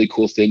bunch of really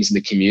cool things in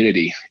the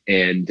community.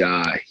 And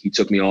he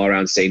took me all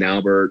around St.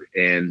 Albert.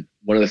 And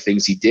one of the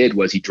things he did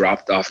was he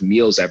dropped off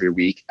meals every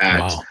week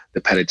at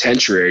the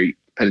penitentiary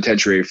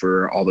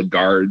for all the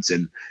guards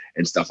and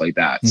stuff like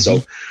that. Mm-hmm.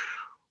 So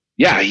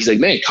yeah, he's like,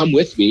 man, come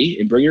with me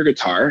and bring your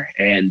guitar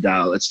and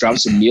let's drop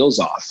some meals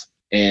off.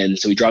 And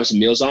so we dropped some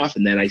meals off,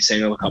 and then I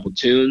sang a couple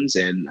tunes,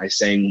 and I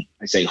sang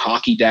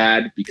Hockey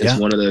Dad because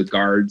one of the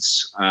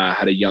guards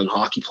had a young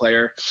hockey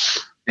player,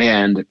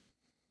 and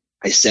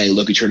I sang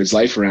Look Who Turned His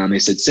Life Around. They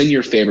said, sing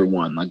your favorite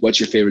one. What's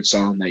your favorite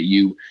song that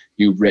you've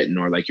written,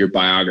 or your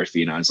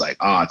biography? And I was like,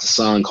 it's a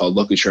song called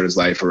Look Who Turned His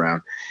Life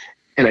Around.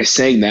 And I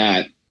sang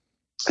that,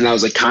 and I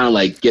was kind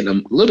of getting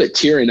a little bit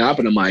tearing up,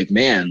 and I'm like,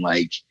 man,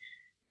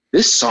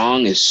 this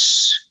song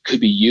could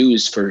be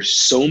used for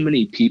so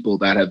many people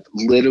that have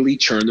literally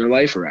turned their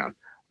life around.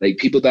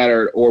 People that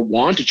are, or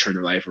want to turn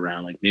their life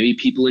around, maybe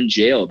people in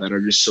jail that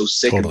are just so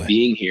sick of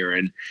being here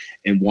and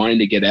wanting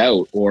to get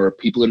out, or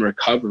people in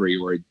recovery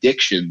or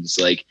addictions.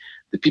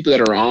 the people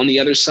that are on the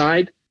other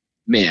side,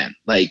 man,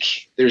 like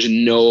there's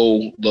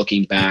no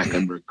looking back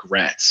on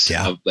regrets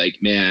of like,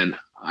 man,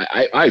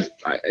 I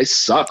it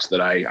sucks that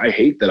I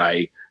hate that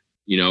I,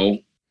 you know,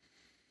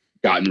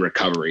 got in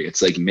recovery.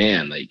 It's like,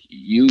 man, like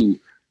you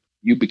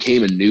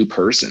became a new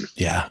person.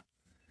 Yeah.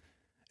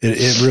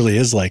 It really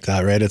is like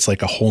that, right? It's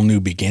like a whole new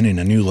beginning,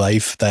 a new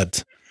life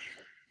that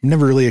I've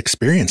never really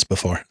experienced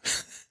before.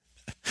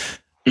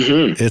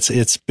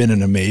 It's been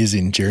an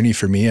amazing journey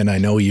for me. And I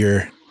know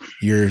you're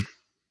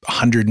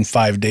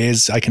 105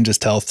 days. I can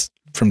just tell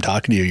from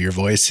talking to you, your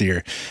voice,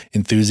 your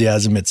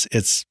enthusiasm,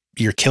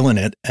 you're killing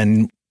it.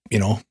 And you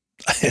know,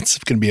 it's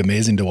going to be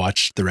amazing to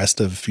watch the rest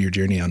of your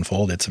journey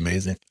unfold. It's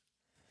amazing.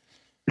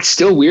 It's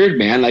still weird,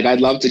 man. Like I'd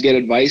love to get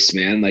advice,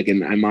 man. Like,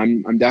 and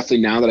I'm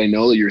definitely, now that I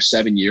know that you're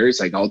 7 years,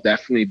 like I'll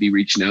definitely be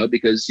reaching out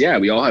because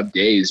we all have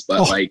days,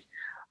 but like,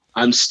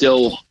 I'm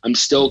still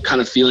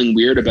kind of feeling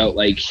weird about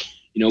like,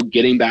 you know,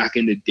 getting back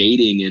into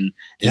dating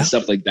and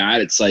stuff like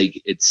that. It's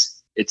like,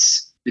 it's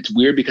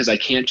weird because I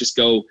can't just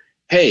go,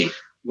 hey,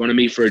 you want to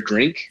meet for a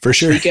drink for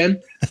sure weekend?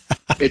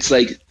 It's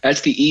like, that's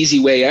the easy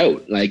way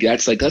out. Like,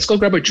 that's like, let's go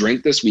grab a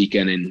drink this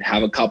weekend and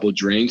have a couple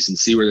drinks and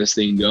see where this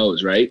thing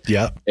goes. Right.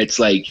 Yeah. It's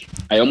like,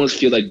 I almost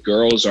feel like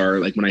girls are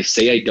like, when I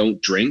say I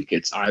don't drink,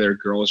 it's either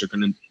girls are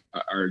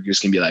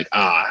just gonna be like,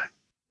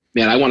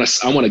 man, I want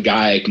a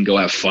guy I can go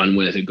have fun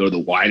with and go to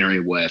the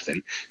winery with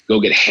and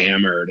go get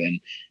hammered. And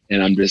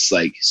I'm just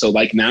like, so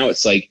like now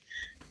it's like,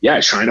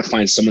 trying to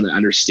find someone that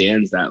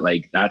understands that,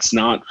 like, that's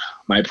not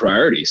my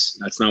priorities.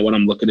 That's not what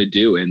I'm looking to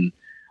do. And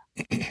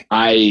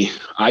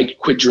I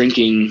quit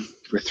drinking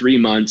for 3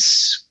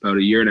 months about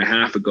a year and a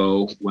half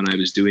ago when I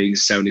was doing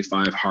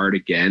 75 hard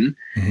again.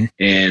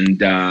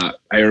 And I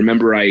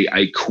remember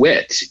I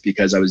quit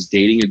because I was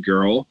dating a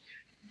girl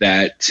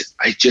that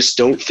I just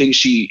don't think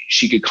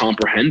she could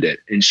comprehend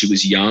it. And she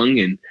was young.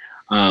 And,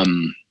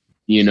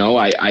 you know,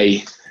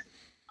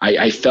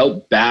 I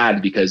felt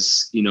bad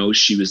because, you know,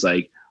 she was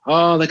like,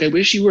 oh, like, I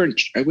wish you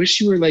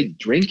were like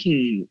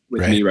drinking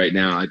with me right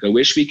now. Like, I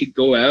wish we could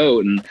go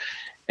out. And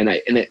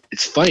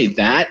it's funny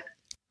that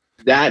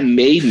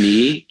made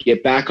me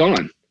get back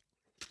on.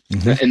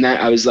 And that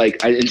I was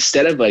like,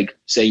 instead of like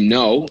saying,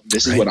 no,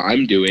 this is what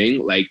I'm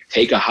doing. Like,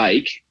 take a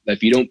hike.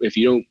 If you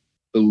don't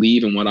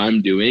believe in what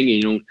I'm doing and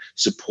you don't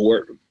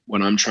support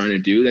what I'm trying to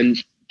do, then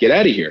get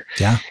out of here.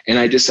 Yeah. And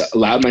I just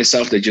allowed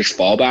myself to just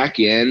fall back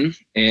in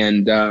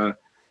and,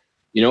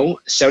 you know,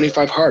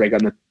 75 hard. I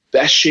got in the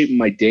best shape of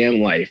my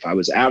damn life. I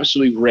was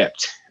absolutely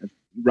ripped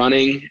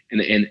running. And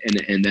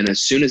then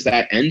as soon as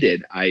that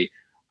ended, I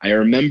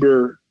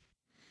remember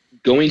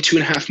going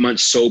 2.5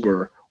 months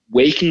sober,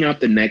 waking up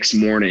the next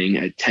morning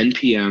at 10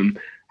 p.m.,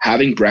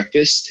 having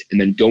breakfast, and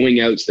then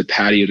going out to the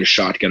patio to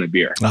shotgun a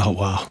beer. Oh,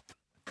 wow.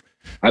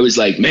 I was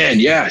like, man,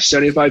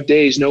 75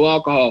 days, no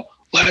alcohol.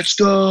 Let's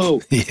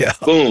go. Yeah.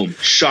 Boom.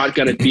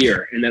 Shotgun a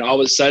beer. And then all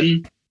of a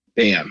sudden,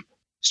 bam,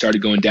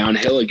 started going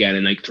downhill again.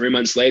 And like 3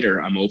 months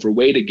later, I'm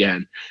overweight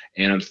again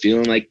and I'm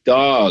feeling like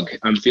dog.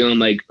 I'm feeling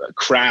like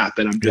crap.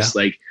 And I'm just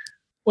like,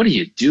 what are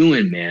you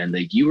doing, man?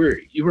 Like you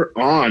were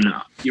on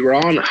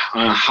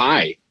a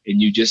high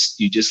and you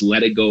just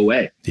let it go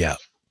away. Yeah.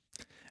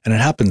 And it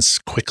happens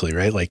quickly,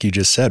 right? Like you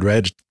just said,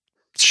 right?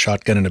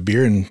 Shotgunning a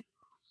beer and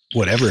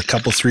whatever,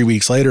 3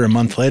 weeks later, a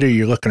month later,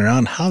 you're looking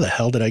around, how the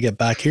hell did I get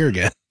back here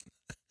again?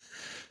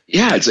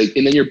 Yeah, it's like,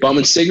 and then you're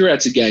bumming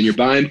cigarettes again, you're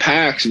buying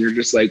packs and you're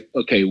just like,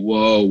 okay,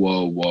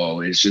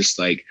 whoa. It's just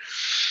like,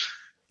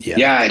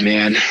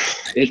 man,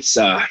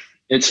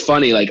 it's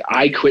funny. Like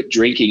I quit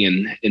drinking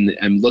and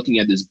I'm looking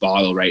at this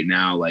bottle right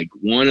now. Like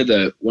one of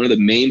the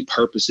main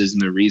purposes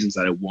and the reasons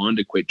that I wanted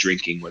to quit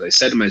drinking was I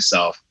said to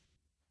myself,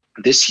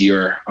 this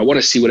year, I want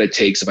to see what it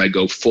takes if I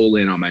go full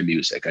in on my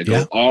music. I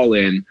go all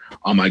in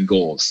on my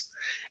goals.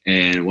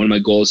 And one of my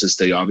goals is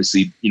to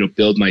obviously, you know,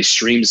 build my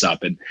streams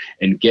up and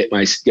get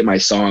my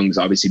songs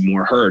obviously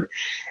more heard.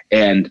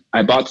 And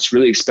I bought this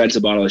really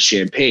expensive bottle of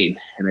champagne.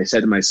 And I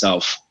said to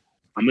myself,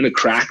 I'm going to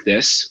crack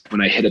this when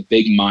I hit a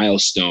big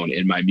milestone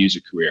in my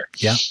music career.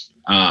 Yeah.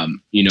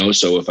 You know,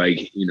 so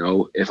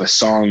if a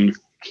song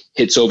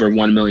hits over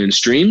 1 million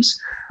streams,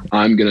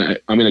 I'm going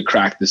to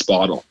crack this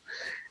bottle.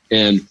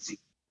 And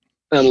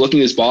I'm looking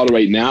at this bottle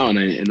right now and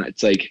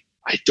it's like,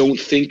 I don't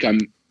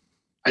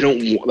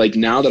like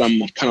now that I'm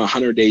kind of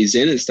 100 days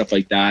in and stuff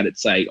like that,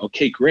 it's like,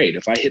 okay, great.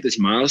 If I hit this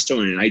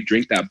milestone and I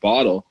drink that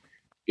bottle,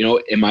 you know,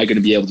 am I going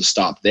to be able to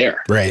stop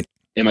there? Right.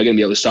 Am I going to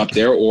be able to stop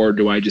there? Or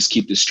do I just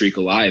keep the streak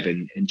alive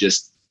and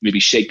just maybe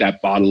shake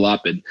that bottle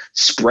up and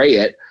spray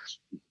it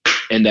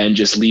and then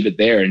just leave it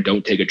there and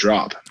don't take a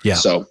drop? Yeah.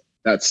 So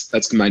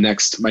that's my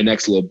next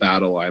little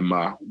battle I'm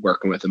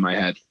working with in my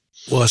head.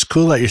 Well, it's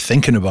cool that you're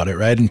thinking about it,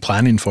 right? And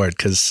planning for it,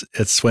 because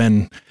it's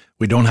when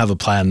we don't have a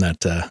plan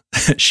that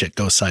shit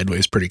goes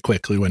sideways pretty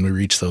quickly when we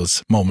reach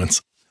those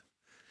moments.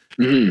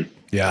 Mm-hmm.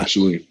 Yeah.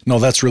 Absolutely. No,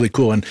 that's really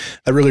cool. And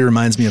that really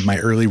reminds me of my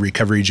early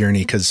recovery journey,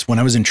 because when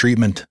I was in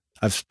treatment,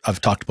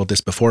 I've talked about this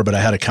before, but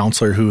I had a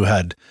counselor who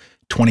had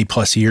 20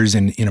 plus years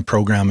in a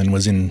program and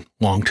was in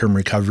long-term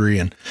recovery.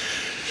 And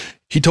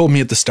He told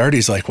me at the start,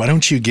 he's like, why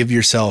don't you give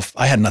yourself,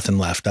 I had nothing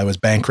left. I was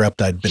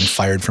bankrupt. I'd been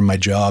fired from my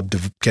job,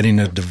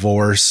 getting a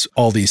divorce,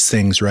 all these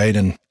things, right?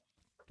 And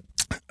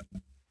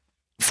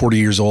 40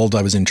 years old,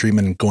 I was in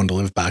treatment and going to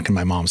live back in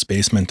my mom's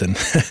basement. And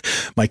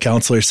my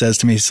counselor says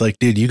to me, he's like,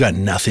 dude, you got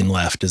nothing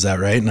left. Is that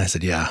right? And I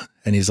said, yeah.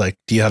 And he's like,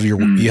 do you have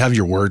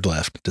your word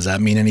left? Does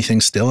that mean anything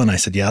still? And I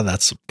said, yeah,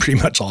 that's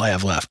pretty much all I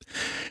have left.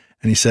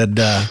 And he said,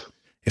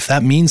 if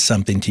that means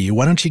something to you,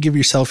 why don't you give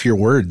yourself your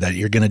word that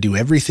you're going to do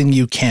everything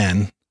you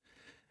can,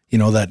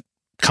 that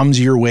comes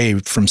your way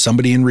from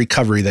somebody in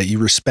recovery that you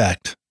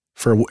respect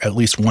for at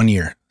least 1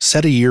 year.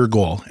 Set a year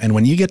goal. And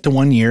when you get to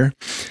 1 year,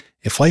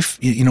 if life,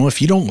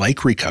 if you don't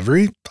like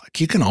recovery,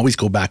 you can always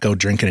go back out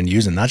drinking and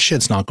using. That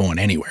shit's not going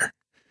anywhere.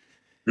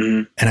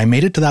 Mm-hmm. And I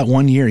made it to that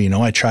 1 year.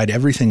 I tried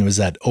everything. It was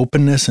that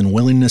openness and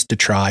willingness to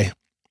try.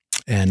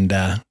 And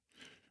I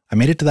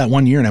made it to that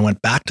 1 year, and I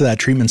went back to that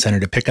treatment center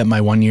to pick up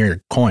my 1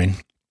 year coin.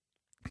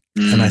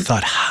 Mm-hmm. And I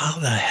thought, how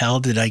the hell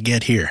did I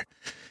get here?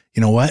 You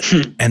know what?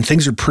 And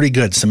things are pretty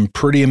good. Some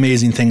pretty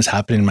amazing things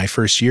happened in my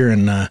first year.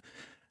 And I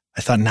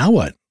thought, now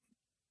what?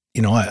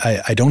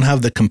 I don't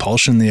have the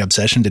compulsion, the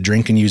obsession to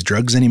drink and use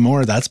drugs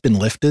anymore. That's been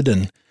lifted.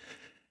 And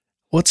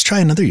let's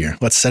try another year.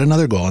 Let's set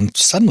another goal. And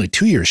suddenly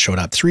 2 years showed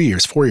up, 3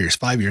 years, 4 years,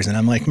 5 years. And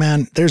I'm like,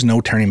 man, there's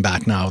no turning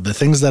back now. The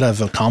things that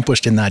I've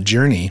accomplished in that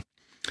journey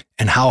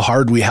and how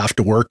hard we have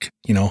to work,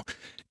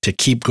 to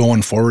keep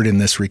going forward in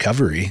this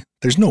recovery.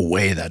 There's no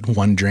way that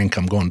one drink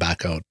I'm going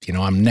back out.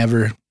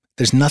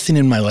 There's nothing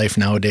in my life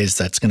nowadays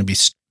that's going to be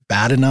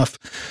bad enough,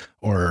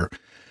 or,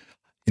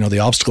 the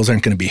obstacles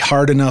aren't going to be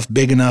hard enough,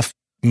 big enough,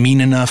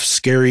 mean enough,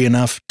 scary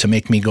enough to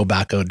make me go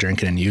back out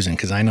drinking and using.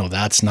 Cause I know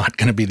that's not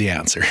going to be the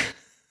answer.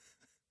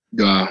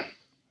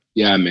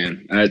 Yeah,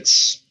 man,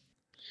 that's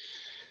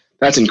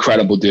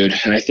incredible, dude.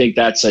 And I think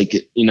that's like,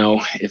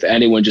 if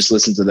anyone just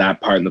listens to that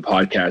part in the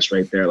podcast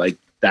right there, like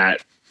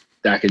that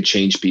can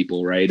change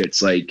people, right?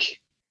 It's like,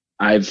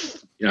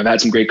 I've had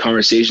some great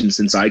conversations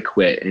since I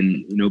quit,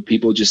 and,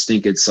 people just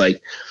think it's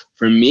like,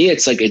 for me,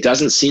 it's like, it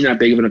doesn't seem that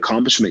big of an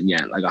accomplishment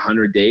yet. Like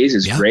 100 days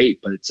is great,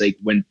 but it's like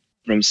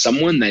from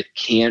someone that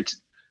can't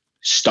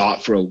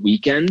stop for a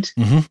weekend,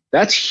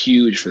 that's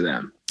huge for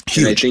them.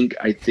 Huge. And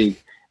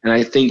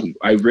I think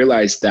I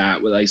realized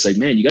that it's like,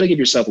 man, you got to give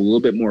yourself a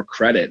little bit more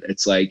credit.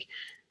 It's like,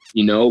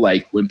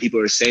 like when people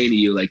are saying to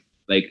you, like,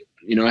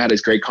 I had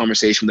this great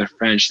conversation with a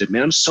friend. She said,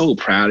 man, I'm so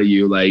proud of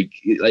you. Like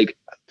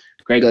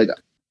Greg,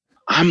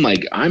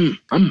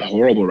 I'm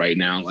horrible right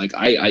now. Like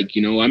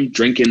I'm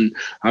drinking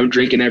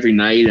every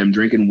night. I'm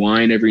drinking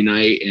wine every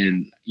night.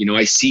 And,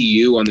 I see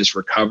you on this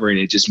recovery,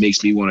 and it just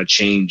makes me want to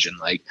change. And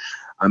like,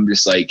 I'm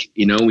just like,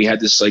 we had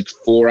this like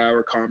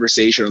 4-hour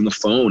conversation on the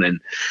phone, and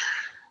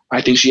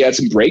I think she had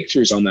some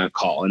breakthroughs on that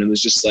call. And it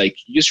was just like,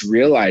 you just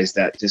realize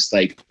that just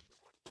like,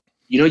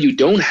 you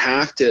don't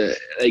have to,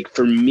 like,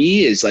 for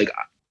me is like,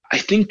 I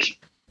think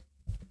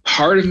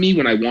part of me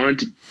when I wanted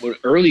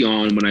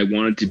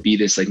to be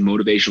this like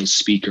motivational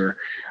speaker,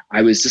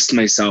 I was just to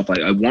myself, like,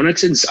 I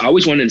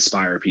always wanted to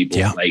inspire people.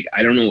 Yeah. Like,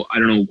 I don't know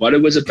what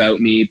it was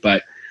about me,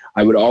 but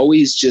I would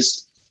always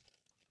just,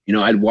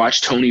 I'd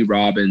watch Tony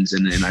Robbins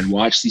and I'd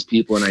watch these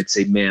people, and I'd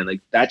say, man,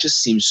 like, that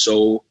just seems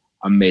so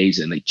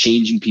amazing, like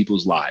changing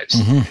people's lives.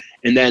 Mm-hmm.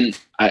 And then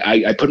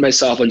I put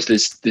myself into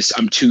this,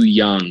 I'm too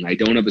young. I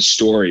don't have a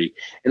story.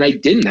 And I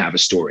didn't have a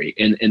story.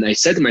 And I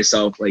said to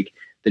myself, like,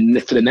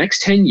 for the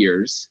next 10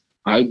 years,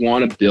 I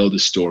want to build a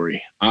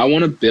story. I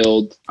want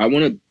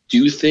to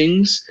do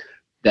things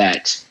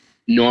that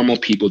normal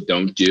people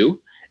don't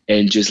do,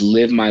 and just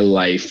live my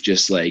life,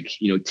 just like,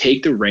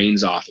 take the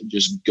reins off and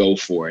just go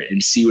for it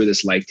and see where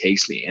this life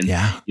takes me. And,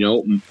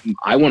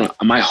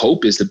 my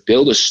hope is to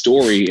build a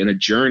story and a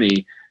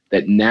journey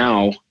that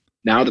now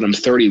that I'm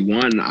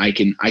 31, I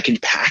can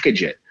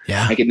package it.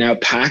 Yeah. I can now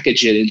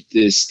package it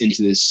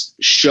into this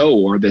show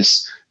or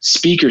this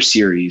speaker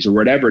series or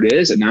whatever it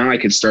is. And now I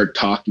can start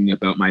talking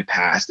about my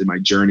past and my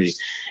journey.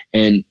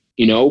 And,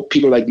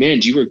 people are like, man,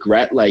 do you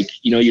regret, like,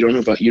 you don't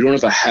have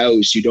a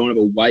house, you don't have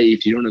a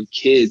wife, you don't have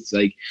kids.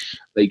 Like,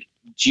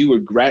 do you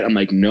regret? I'm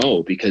like,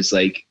 no, because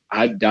like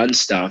I've done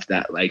stuff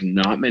that like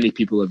not many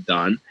people have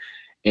done.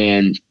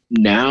 And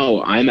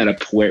now I'm at a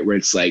point where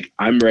it's like,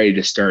 I'm ready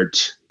to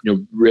start,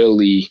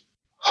 really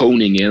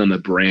honing in on the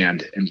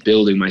brand and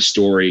building my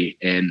story,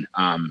 and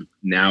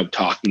now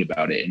talking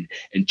about it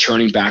and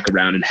turning back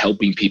around and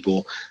helping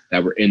people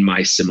that were in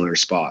my similar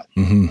spot.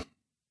 Mm-hmm.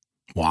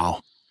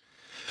 Wow.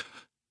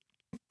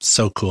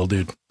 So cool,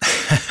 dude.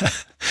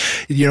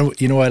 You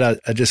know what?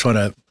 I just want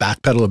to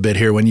backpedal a bit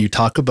here. When you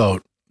talk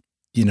about,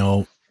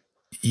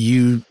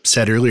 you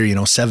said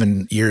earlier,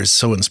 7 years,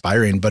 so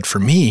inspiring. But for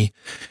me,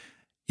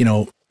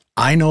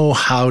 I know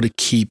how to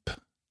keep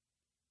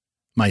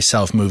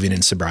myself moving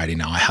in sobriety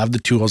now. I have the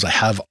tools. I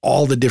have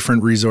all the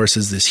different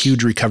resources, this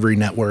huge recovery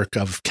network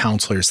of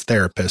counselors,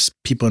 therapists,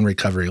 people in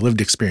recovery,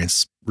 lived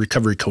experience,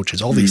 recovery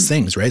coaches, all these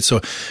things, right? So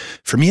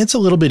for me, it's a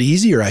little bit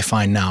easier, I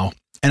find now.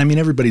 And I mean,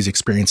 everybody's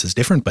experience is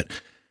different, but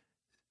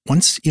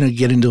once, you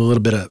get into a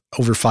little bit of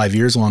over 5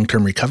 years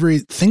long-term recovery,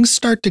 things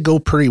start to go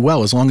pretty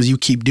well as long as you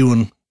keep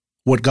doing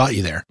what got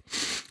you there.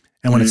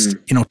 And when it's,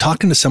 you know,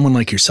 talking to someone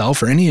like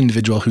yourself or any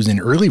individual who's in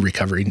early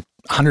recovery,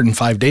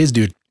 105 days,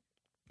 dude,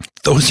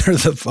 those are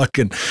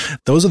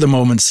the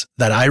moments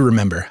that I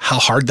remember how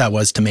hard that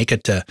was to make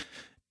it to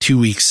 2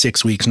 weeks,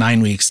 6 weeks,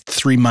 9 weeks,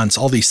 3 months,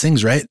 all these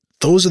things, right?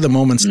 Those are the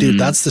moments, dude,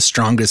 that's the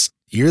strongest.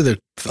 You're the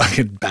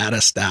fucking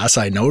baddest ass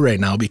I know right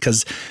now,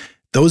 because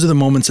those are the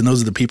moments and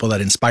those are the people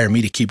that inspire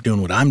me to keep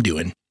doing what I'm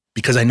doing,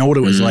 because I know what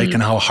it was like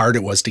and how hard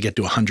it was to get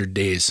to 100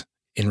 days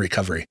in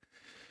recovery.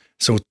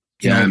 So,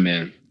 you know,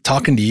 man,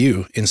 talking to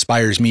you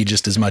inspires me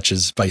just as much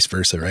as vice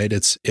versa, right?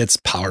 It's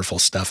powerful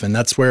stuff. And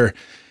that's where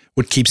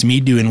what keeps me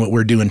doing what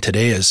we're doing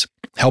today is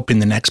helping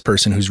the next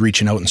person who's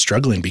reaching out and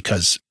struggling,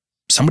 because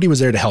somebody was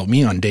there to help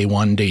me on day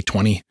 1, day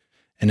 20.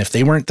 And if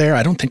they weren't there,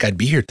 I don't think I'd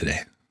be here today.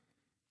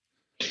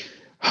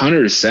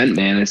 100%,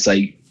 man. It's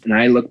like, and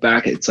I look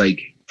back, it's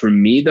like, for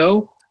me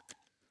though,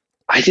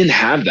 I didn't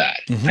have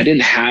that. I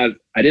didn't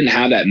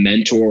have that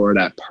mentor or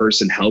that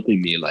person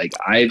helping me. Like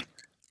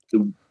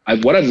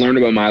what I've learned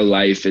about my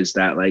life is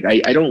that, like,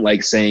 I don't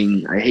like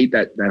saying, I hate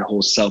that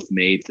whole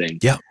self-made thing.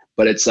 Yeah.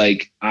 But it's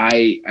like,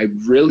 I've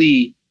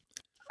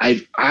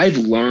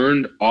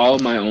learned all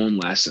my own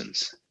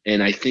lessons.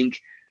 And I think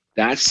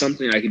that's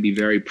something I can be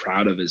very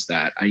proud of, is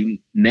that I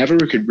never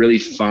could really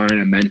find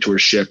a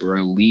mentorship or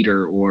a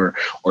leader or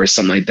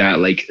something like that.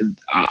 Like,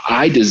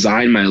 I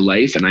designed my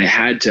life, and I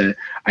had to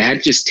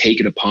just take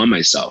it upon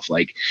myself.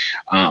 Like,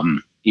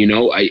 you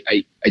know,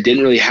 I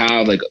didn't really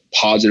have like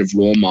positive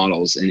role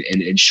models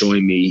and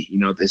showing me, you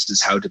know, this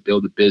is how to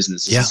build a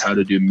business. This is how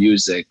to do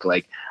music.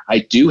 Like, I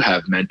do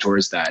have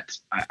mentors that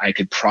I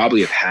could probably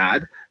have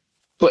had,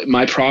 but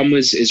my problem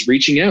is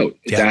reaching out.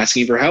 It's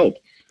asking for help.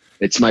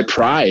 It's my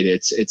pride.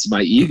 It's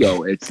my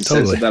ego. It's the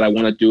sense that I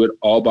want to do it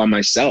all by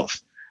myself.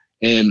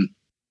 And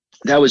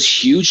that was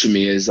huge for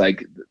me, is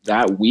like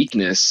that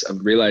weakness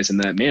of realizing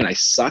that, man, I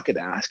suck at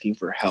asking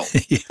for help.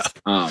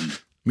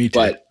 Me too.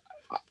 But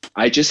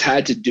I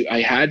had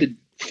to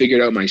figure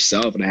it out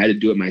myself, and I had to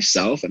do it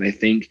myself. And I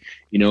think,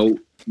 you know,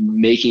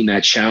 making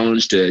that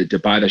challenge to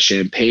buy the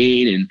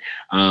champagne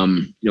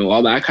and, you know,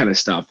 all that kind of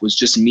stuff was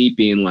just me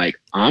being like,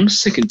 I'm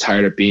sick and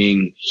tired of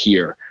being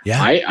here.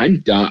 Yeah. I'm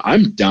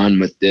done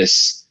with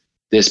this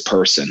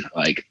person.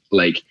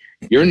 Like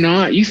you're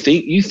not, you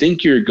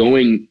think you're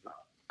going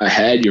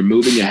ahead, you're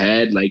moving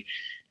ahead. Like,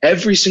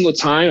 every single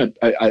time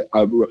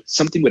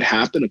something would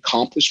happen,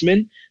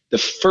 accomplishment, the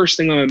first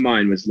thing on my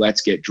mind was,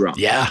 let's get drunk.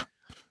 Yeah.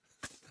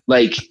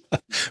 Like,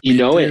 you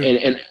know,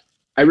 and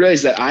I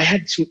realized that I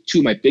had two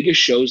of my biggest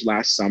shows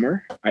last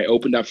summer. I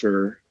opened up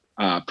for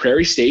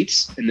Prairie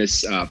States in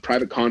this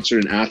private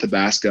concert in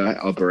Athabasca,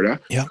 Alberta.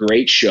 Yeah.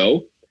 Great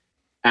show.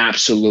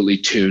 Absolutely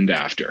tuned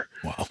after.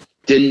 Wow.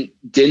 Didn't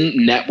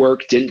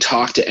network, didn't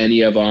talk to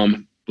any of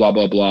them, blah,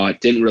 blah, blah.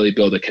 Didn't really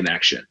build a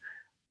connection.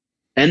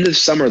 End of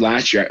summer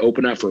last year, I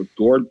opened up for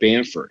Gord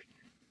Bamford.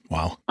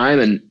 Wow. I'm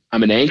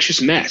an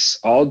anxious mess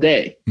all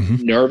day,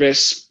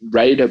 nervous,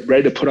 ready to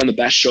put on the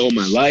best show of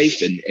my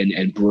life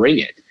and bring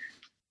it.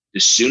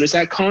 As soon as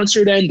that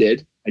concert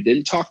ended, I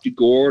didn't talk to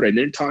Gord. I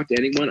didn't talk to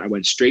anyone. I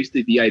went straight to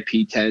the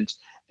VIP tent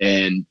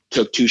and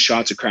took 2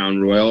 shots of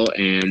Crown Royal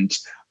and,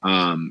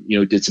 you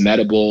know, did some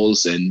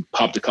edibles and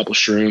popped a couple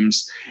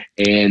shrooms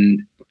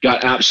and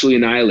got absolutely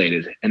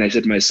annihilated. And I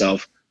said to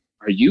myself,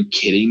 are you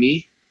kidding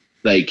me?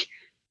 Like,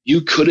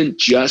 you couldn't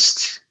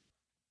just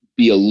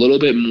be a little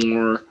bit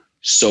more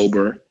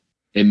sober,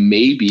 and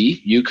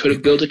maybe you could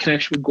have built a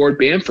connection with Gord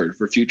Bamford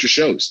for future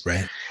shows.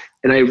 Right.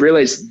 And I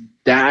realized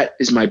that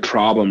is my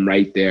problem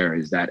right there,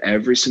 is that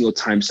every single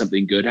time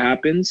something good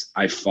happens,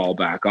 I fall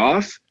back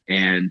off,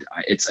 and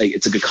it's like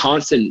a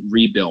constant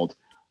rebuild.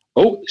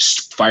 Oh,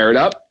 fire it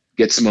up,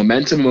 get some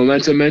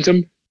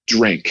momentum,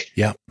 drink.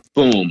 Yeah.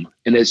 Boom.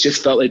 And it's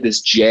just felt like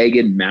this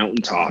jagged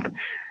mountaintop.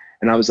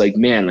 And I was like,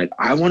 man, like,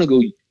 I want to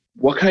go,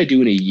 what can I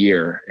do in a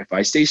year if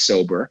I stay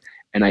sober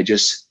and I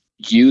just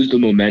use the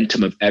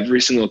momentum of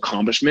every single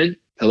accomplishment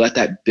to let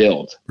that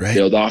build,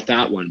 build off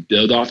that one,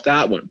 build off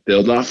that one,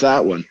 build off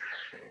that one.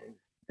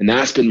 And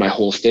that's been my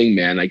whole thing,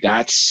 man. Like,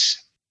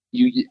 that's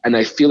you. And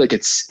I feel like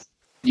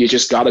you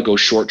just got to go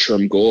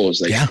short-term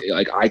goals. Like,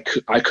 like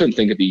I couldn't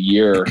think of a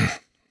year.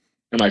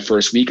 In my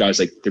first week, I was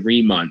like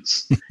 3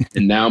 months,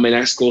 and now my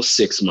next goal is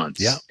 6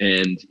 months. Yeah.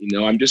 And, you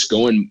know, I'm just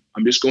going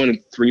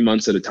 3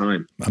 months at a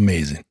time.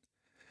 Amazing.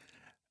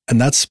 And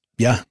that's,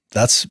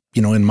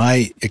 you know, in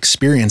my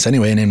experience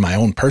anyway, and in my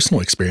own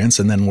personal experience,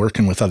 and then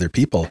working with other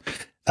people,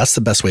 that's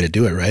the best way to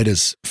do it, right?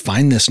 Is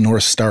find this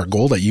North Star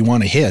goal that you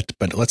want to hit,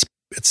 but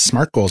it's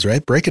SMART goals,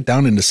 right? Break it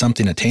down into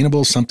something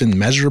attainable, something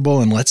measurable,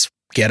 and let's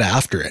get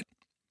after it.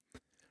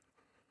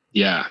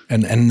 Yeah.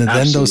 And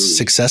then those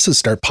successes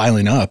start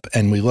piling up,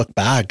 and we look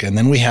back, and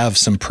then we have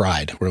some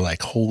pride. We're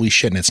like, holy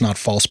shit. And it's not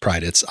false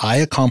pride. It's, I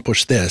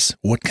accomplished this.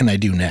 What can I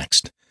do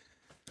next?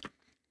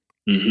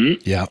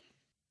 Mm-hmm. Yeah.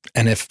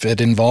 And if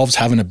it involves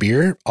having a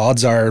beer,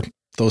 odds are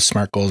those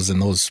SMART goals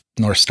and those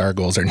North Star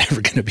goals are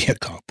never going to be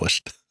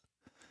accomplished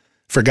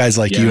for guys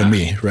like you and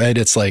me, right?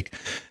 It's like,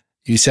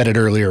 you said it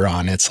earlier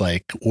on. It's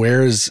like,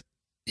 where's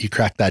you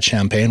crack that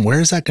champagne, where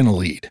is that going to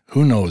lead?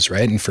 Who knows,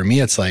 right? And for me,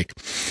 it's like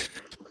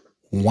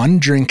one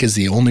drink is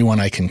the only one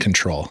I can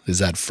control, is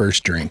that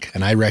first drink.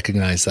 And I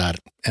recognize that.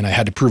 And I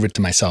had to prove it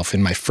to myself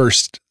in my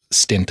first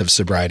stint of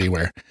sobriety,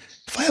 where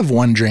if I have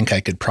one drink,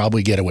 I could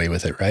probably get away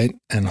with it, right?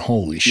 And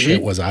holy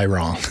shit, was I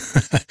wrong.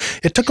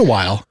 It took a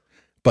while,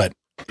 but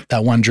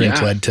that one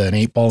drink led to an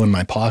 8-ball in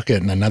my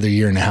pocket and another 1.5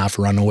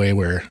 year runaway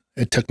where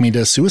it took me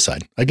to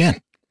suicide again.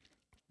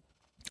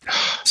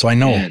 So I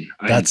know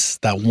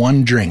that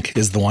one drink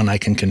is the one I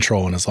can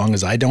control. And as long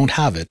as I don't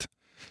have it,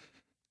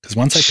 because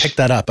once I pick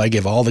that up, I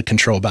give all the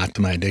control back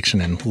to my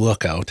addiction and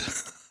look out.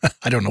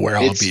 I don't know where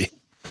I'll be.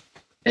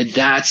 And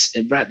that's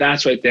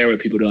right there what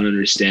people don't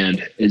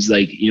understand is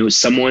like, you know,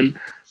 someone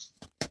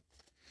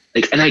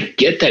like, and I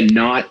get that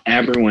not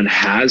everyone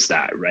has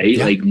that, right?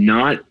 Yeah. Like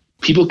not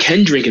people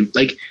can drink and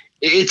like,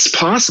 it's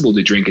possible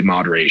to drink in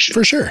moderation.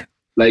 For sure.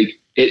 Like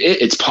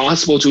it's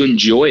possible to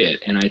enjoy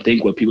it. And I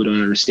think what people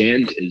don't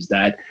understand is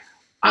that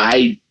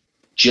I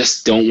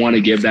just don't want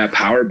to give that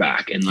power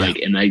back. And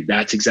like,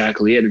 that's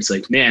exactly it. It's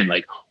like, man,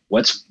 like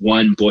what's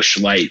one Busch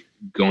Light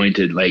going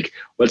to like,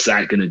 what's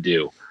that going to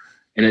do?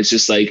 And it's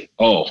just like,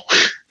 oh,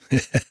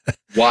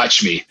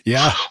 watch me.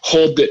 Yeah.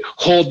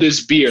 Hold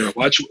this beer.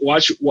 Watch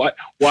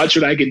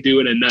what I can do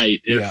in a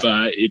night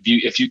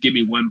if you give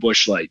me one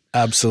Busch Light.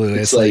 Absolutely.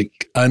 It's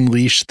like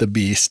unleash the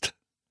beast.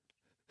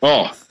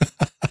 Oh,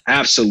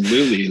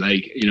 absolutely.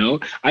 Like, you know,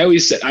 I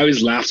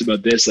always laughed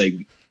about this, like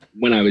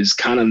when I was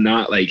kind of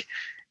not like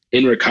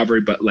in recovery,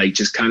 but like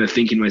just kind of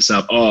thinking to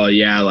myself, oh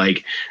yeah,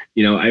 like,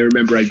 you know, I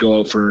remember I'd go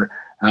out for,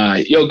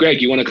 yo,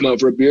 Greg, you want to come out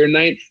for a beer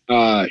night?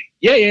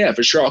 Yeah,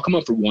 for sure. I'll come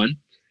out for one.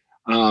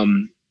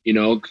 You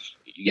know,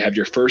 you have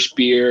your first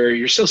beer,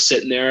 you're still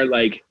sitting there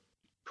like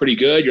pretty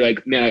good. You're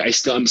like, man,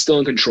 I'm still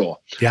in control.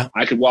 Yeah.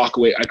 I could walk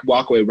away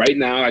right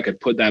now. I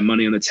could put that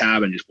money on the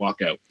tab and just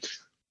walk out.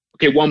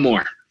 Okay, one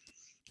more.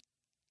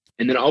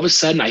 And then all of a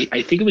sudden,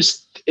 I think it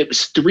was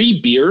 3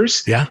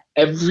 beers. Yeah.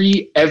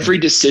 Every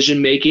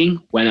decision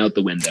making went out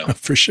the window.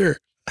 For sure.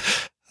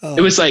 Oh.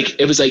 It was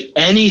like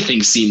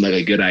anything seemed like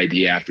a good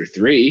idea after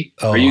 3.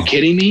 Oh. Are you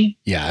kidding me?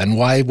 Yeah. And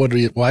why would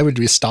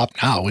we stop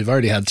now? We've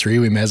already had 3.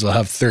 We may as well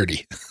have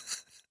 30.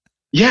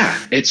 Yeah.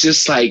 It's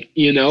just like,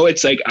 you know,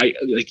 it's like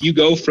you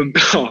go from,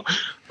 oh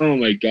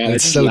my God.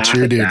 It's so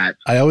true, dude.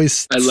 I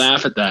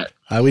laugh at that.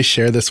 I always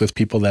share this with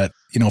people that,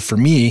 you know, for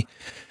me,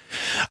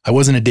 I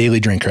wasn't a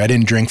daily drinker. I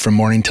didn't drink from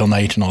morning till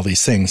night and all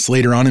these things.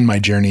 Later on in my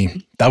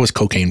journey, that was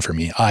cocaine for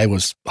me. I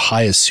was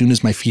high as soon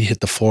as my feet hit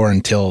the floor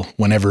until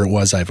whenever it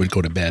was, I would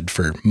go to bed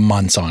for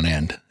months on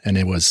end. And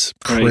it was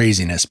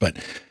craziness. Right.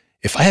 But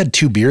if I had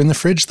 2 beer in the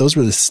fridge, those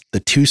were the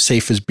 2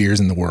 safest beers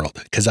in the world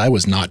because I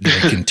was not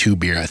drinking 2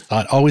 beer.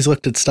 I always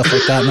looked at stuff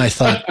like that and I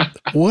thought,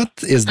 what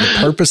is the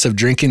purpose of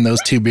drinking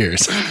those 2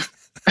 beers?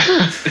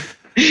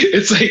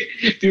 It's like,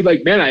 dude,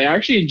 like, man, I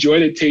actually enjoy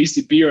the taste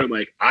of beer. I'm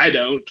like, I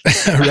don't.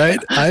 Right?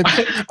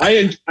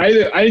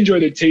 I enjoy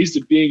the taste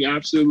of being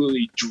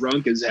absolutely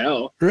drunk as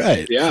hell.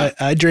 Right. Yeah.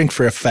 I drink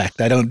for effect.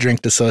 I don't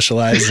drink to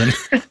socialize. And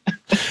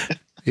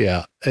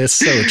yeah, it's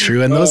so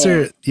true. And those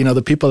are, you know,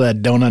 the people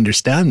that don't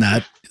understand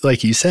that,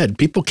 like you said,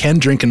 people can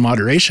drink in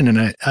moderation.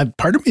 And I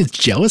part of me is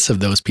jealous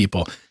of those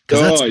people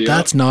because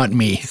that's not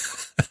me.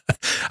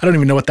 I don't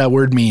even know what that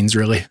word means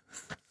really.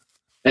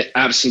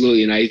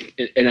 Absolutely.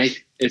 And I,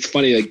 it's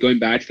funny, like going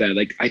back to that,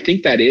 like, I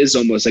think that is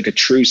almost like a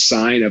true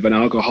sign of an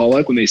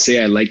alcoholic when they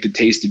say, I like the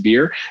taste of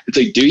beer. It's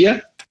like, do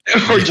you?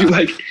 Or do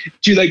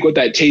you like what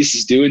that taste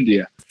is doing to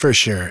you? For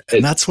sure.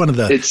 And that's one of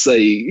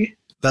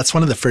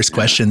the first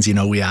questions, you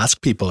know, we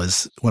ask people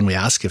is when we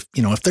ask if,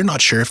 you know, if they're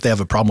not sure if they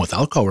have a problem with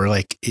alcohol, we're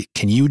like,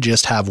 can you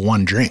just have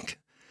one drink?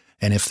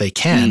 And if they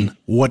can,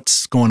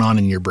 what's going on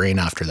in your brain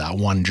after that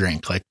one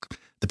drink? Like,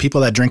 the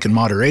people that drink in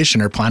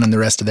moderation are planning the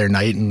rest of their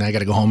night and I got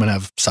to go home and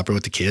have supper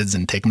with the kids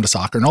and take them to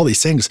soccer and all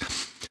these things.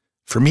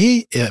 For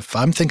me, if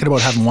I'm thinking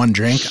about having one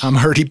drink, I'm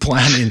already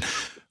planning,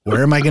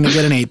 where am I going to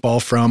get an 8-ball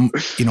from?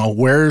 You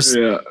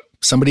know,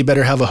 somebody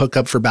better have a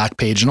hookup for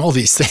Backpage and all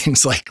these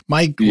things. Like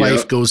my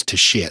life goes to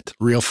shit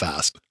real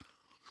fast.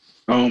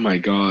 Oh my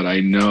God.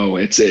 I know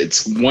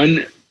it's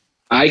one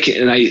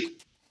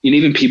and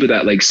even people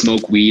that like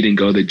smoke weed and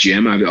go to the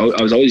gym, I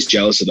was always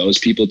jealous of those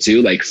people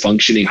too, like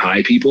functioning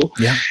high people.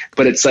 Yeah.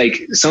 But it's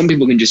like some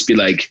people can just be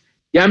like,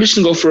 yeah, I'm just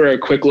gonna go for a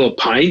quick little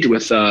pint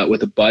with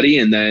a buddy,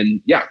 and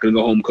then gonna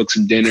go home, cook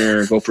some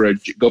dinner, go for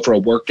a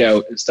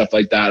workout and stuff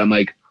like that. I'm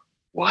like,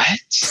 what?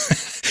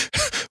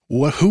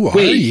 Who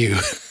are you?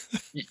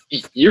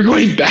 You're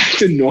going back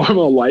to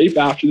normal life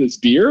after this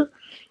beer?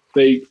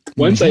 Like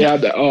once I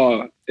have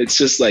that, it's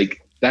just like.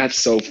 That's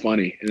so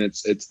funny. And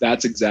that's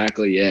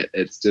exactly it.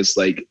 It's just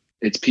like,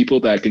 it's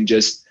people that can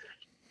just,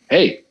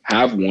 hey,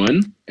 have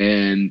one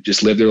and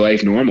just live their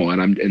life normal.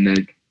 And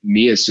then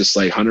me, it's just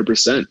like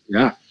 100%.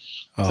 Yeah.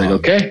 It's like,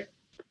 okay,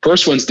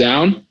 first one's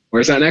down.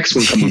 Where's that next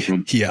one coming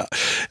from? Yeah.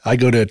 I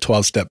go to a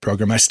 12-step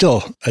program. I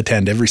still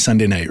attend every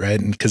Sunday night, right?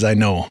 And because I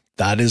know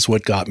that is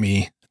what got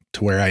me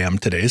to where I am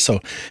today. So,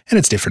 and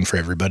it's different for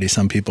everybody.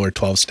 Some people are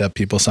 12-step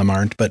people, some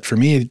aren't. But for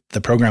me,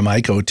 the program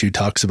I go to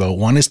talks about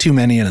 1 is too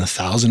many and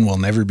 1,000 will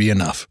never be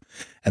enough.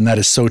 And that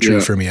is so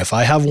true for me. If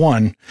I have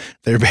 1,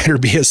 there better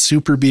be a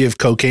super B of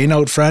cocaine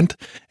out front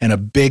and a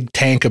big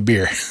tank of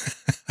beer.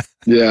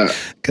 Yeah.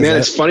 Man,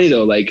 it's funny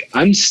though. Like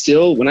I'm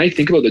still, when I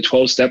think about the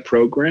 12-step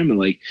program and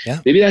like,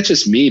 maybe that's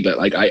just me, but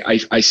like,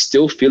 I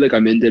still feel like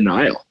I'm in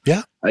denial.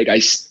 Yeah. Like I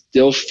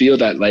still feel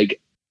that like,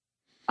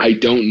 I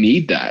don't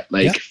need that.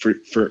 Like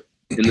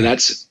and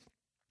that's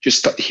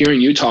just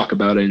hearing you talk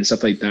about it and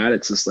stuff like that.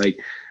 It's just like,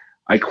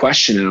 I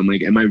question it. I'm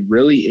like, am I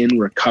really in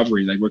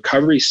recovery? Like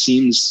recovery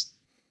seems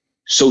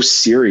so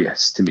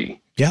serious to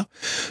me. Yeah.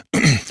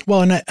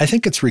 Well, and I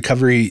think it's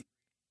recovery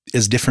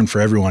is different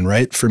for everyone,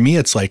 right? For me,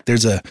 it's like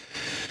there's a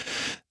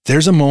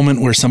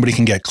moment where somebody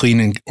can get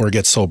clean or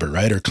get sober,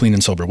 right? Or clean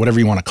and sober, whatever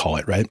you want to call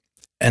it, right?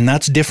 And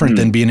that's different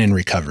than being in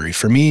recovery.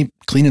 For me,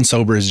 clean and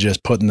sober is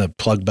just putting the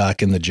plug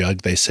back in the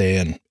jug, they say,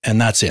 and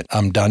that's it.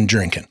 I'm done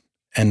drinking.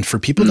 And for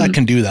people that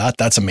can do that,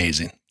 that's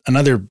amazing.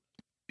 Another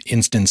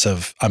instance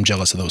of I'm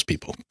jealous of those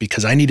people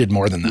because I needed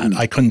more than that.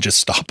 I couldn't just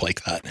stop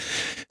like that.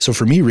 So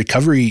for me,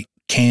 recovery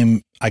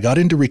I got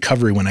into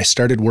recovery when I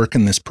started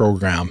working this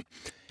program,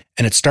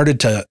 and it started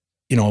to,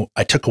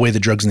 I took away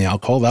the drugs and the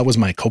alcohol. That was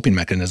my coping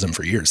mechanism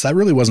for years. That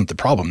really wasn't the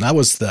problem. That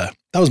was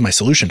my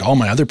solution to all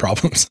my other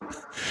problems.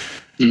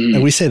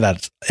 And we say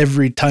that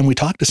every time we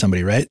talk to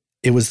somebody, right?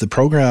 It was the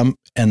program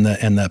and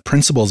the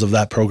principles of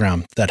that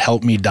program that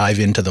helped me dive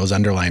into those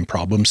underlying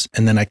problems.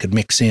 And then I could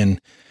mix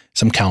in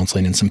some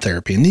counseling and some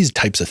therapy and these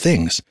types of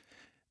things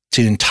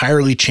to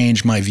entirely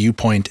change my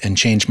viewpoint and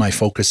change my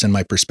focus and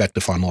my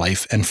perspective on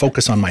life and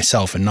focus on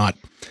myself and not,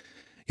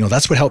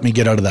 that's what helped me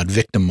get out of that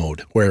victim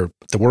mode where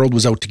the world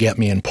was out to get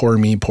me and poor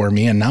me.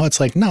 And now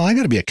it's like, no, I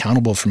got to be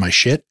accountable for my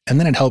shit. And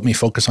then it helped me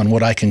focus on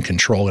what I can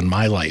control in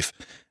my life.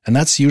 And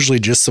that's usually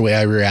just the way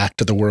I react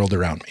to the world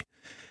around me.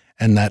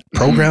 And that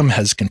program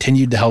has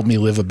continued to help me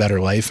live a better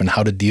life and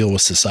how to deal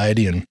with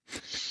society. And,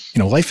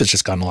 life has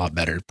just gotten a lot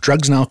better.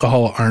 Drugs and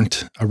alcohol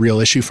aren't a real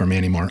issue for me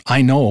anymore.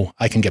 I know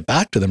I can get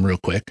back to them real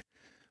quick,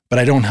 but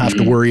I don't have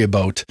to worry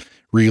about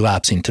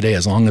relapsing today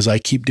as long as I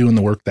keep doing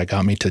the work that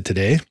got me to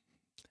today.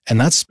 And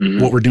that's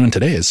what we're doing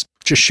today is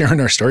just sharing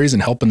our stories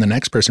and helping the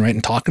next person, right?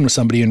 And talking with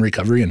somebody in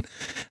recovery. And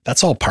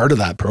that's all part of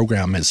that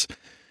program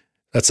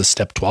that's a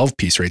step 12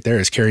 piece right there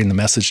is carrying the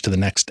message to the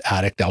next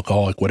addict,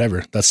 alcoholic,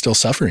 whatever, that's still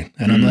suffering.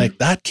 And I'm like,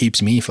 that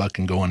keeps me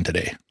fucking going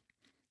today.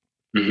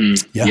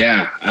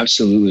 Yeah,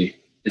 absolutely.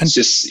 It's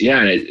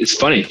it's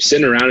funny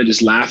sitting around and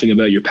just laughing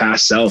about your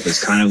past self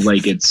is kind of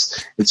like,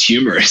 it's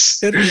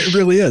humorous. It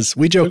really is.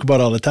 We joke about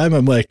it all the time.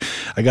 I'm like,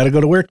 I got to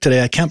go to work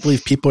today. I can't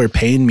believe people are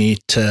paying me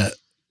to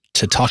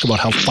talk about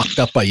how fucked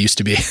up I used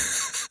to be.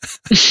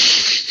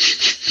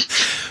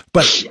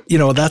 But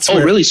that's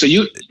really? So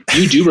you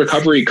do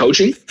recovery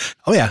coaching?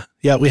 Oh yeah.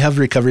 Yeah. We have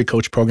a recovery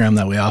coach program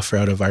that we offer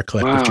out of our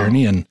collective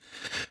journey. And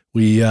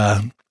we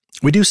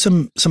do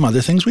some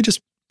other things. We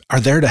just are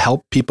there to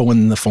help people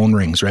when the phone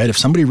rings, right? If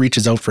somebody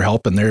reaches out for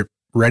help and they're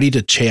ready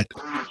to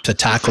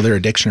tackle their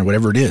addiction or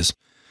whatever it is,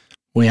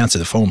 we answer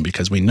the phone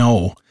because we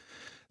know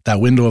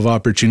that window of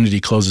opportunity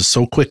closes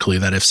so quickly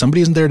that if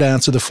somebody isn't there to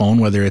answer the phone,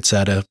 whether it's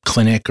at a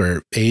clinic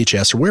or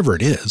AHS or wherever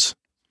it is,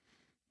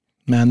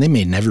 man, they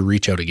may never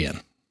reach out again.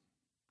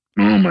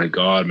 Oh my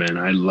God, man.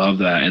 I love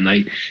that. And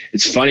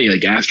it's funny,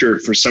 like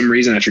for some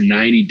reason, after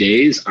 90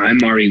 days, I'm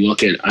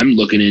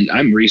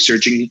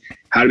researching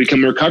how to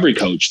become a recovery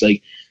coach.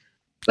 Dude,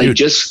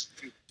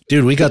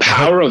 we got the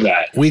power of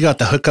that. We got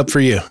the hookup for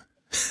you.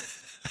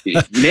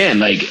 Man,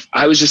 like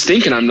I was just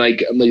thinking, I'm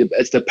like,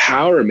 it's the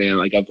power, man.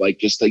 Like of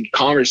just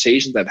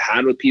conversations I've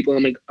had with people.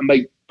 I'm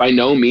like, by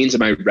no means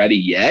am I ready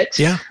yet.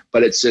 Yeah.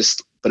 But it's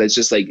just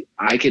like,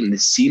 I can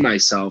see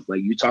myself,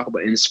 like you talk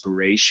about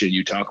inspiration,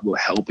 you talk about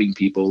helping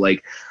people.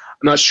 Like,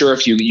 I'm not sure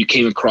if you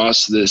came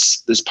across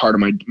this part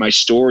of my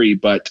story,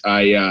 but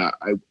I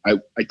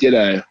did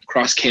a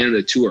cross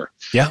Canada tour.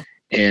 Yeah.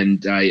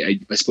 And I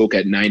spoke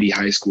at 90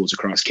 high schools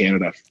across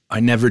Canada. I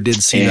never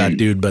did see that,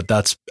 dude, but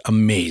that's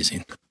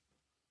amazing.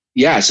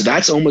 Yeah. So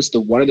that's almost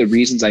one of the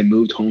reasons I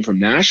moved home from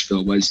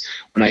Nashville was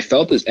when I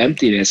felt this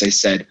emptiness, I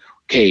said,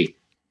 okay,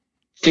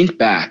 think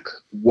back.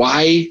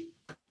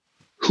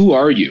 Who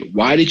are you?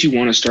 Why did you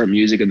want to start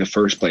music in the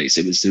first place?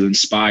 It was to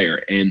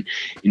inspire. And,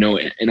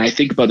 and I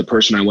think about the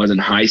person I was in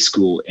high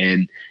school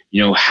and,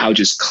 how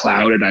just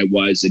clouded I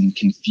was and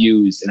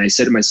confused. And I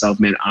said to myself,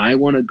 man, I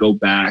want to go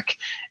back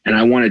and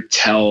I want to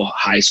tell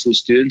high school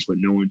students what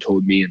no one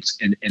told me in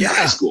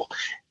high school.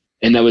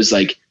 And that was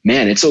like,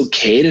 man, it's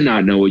okay to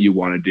not know what you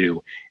want to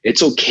do.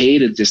 It's okay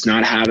to just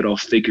not have it all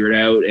figured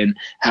out and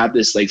have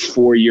this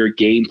 4-year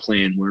game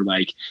plan where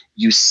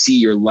you see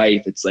your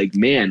life. It's like,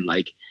 man,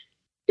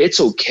 it's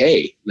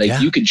okay.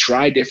 You can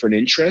try different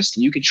interests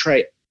and you can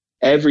try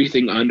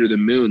everything under the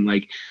moon.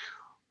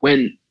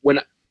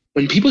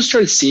 When people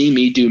started seeing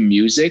me do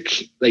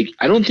music,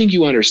 I don't think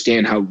you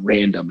understand how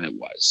random it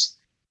was.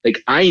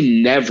 I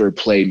never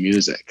play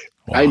music.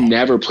 Wow. I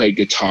never played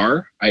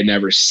guitar. I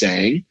never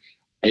sang.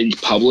 in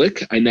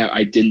public.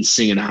 I didn't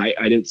sing I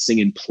didn't sing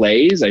in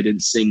plays. I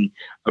didn't sing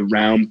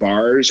around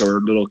bars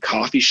or little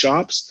coffee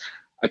shops.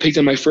 I picked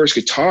up my first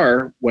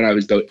guitar when I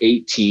was about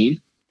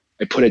 18.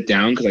 I put it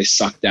down because I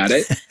sucked at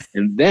it.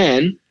 And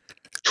then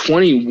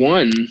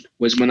 21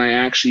 was when I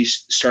actually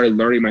started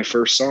learning my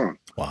first song.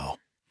 Wow.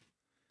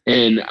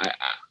 And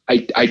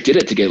I did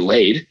it to get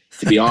laid,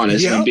 to be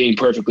honest. Yeah. I'm being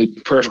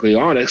perfectly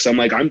honest. I'm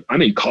like,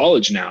 I'm in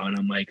college now. And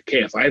I'm like,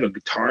 okay, if I have a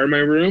guitar in my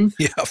room,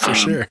 Yeah, for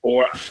sure.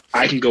 or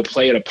I can go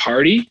play at a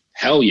party,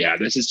 hell yeah.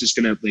 This is just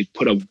going to like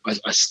put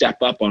a step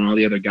up on all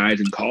the other guys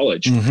in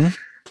college. Mm-hmm.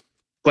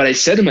 But I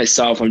said to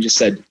myself,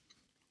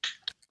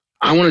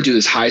 I want to do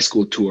this high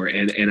school tour.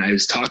 And I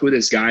was talking with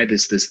this guy,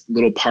 this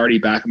little party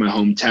back in my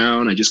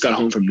hometown. I just got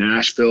home from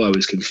Nashville. I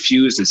was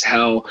confused as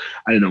hell.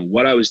 I didn't know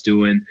what I was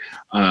doing.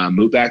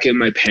 Moved back in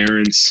with my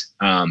parents.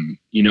 I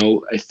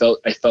felt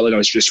like I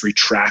was just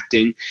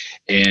retracting.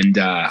 And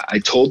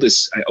I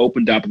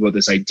opened up about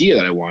this idea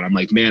that I want. I'm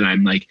like, man,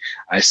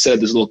 I set up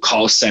this little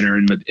call center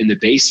in the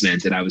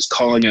basement, and I was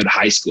calling out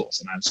high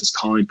schools, and I was just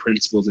calling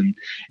principals. And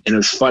it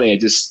was funny. I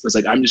just was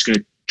like, I'm just going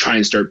to try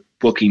and start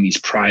booking these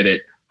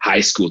private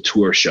high school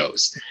tour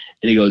shows.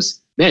 And he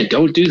goes, man,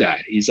 don't do that.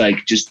 He's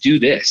like, just do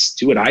this,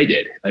 do what I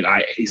did.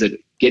 He's like,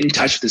 get in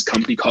touch with this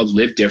company called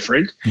Live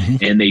Different.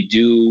 Mm-hmm. And they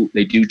do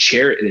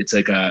charity. It's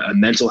like a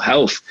mental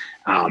health.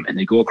 And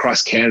they go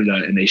across Canada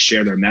and they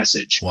share their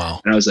message.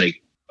 Wow. And I was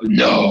like,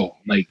 no,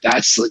 like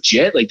that's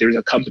legit. Like there's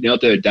a company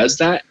out there that does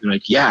that. And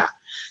like, yeah.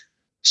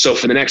 So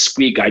for the next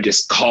week, I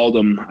just called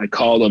them,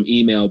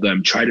 emailed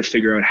them, tried to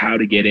figure out how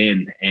to get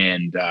in.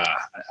 And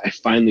I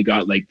finally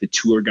got like the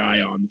tour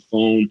guy on the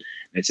phone.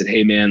 And I said,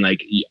 hey man,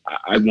 like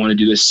I want to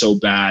do this so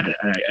bad.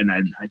 And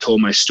I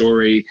told my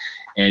story,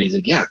 and he's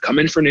like, yeah, come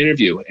in for an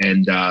interview.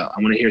 And I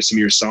want to hear some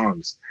of your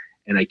songs.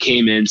 And I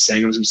came in,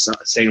 sang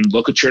him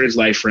Look at Turner's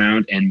Life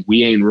Round and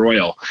We Ain't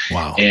Royal.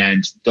 Wow.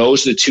 And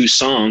those are the two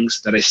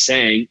songs that I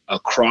sang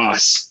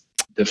across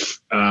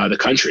the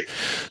country.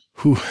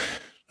 Whew.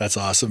 That's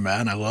awesome,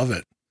 man. I love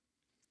it.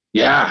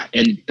 Yeah.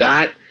 And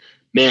that,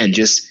 man,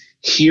 just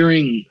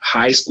hearing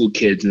high school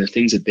kids and the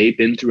things that they've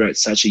been through at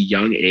such a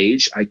young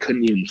age, I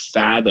couldn't even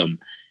fathom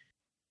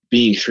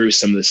being through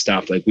some of the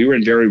stuff. Like we were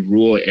in very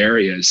rural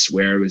areas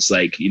where it was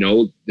like,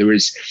 there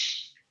was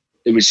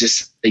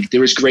just like, there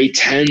was grade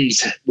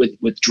 10s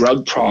with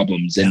drug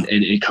problems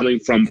and coming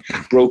from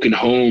broken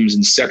homes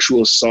and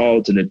sexual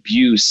assault and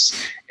abuse.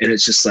 And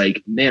it's just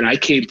like, man, I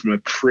came from a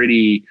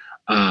pretty,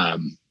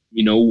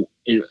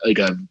 in like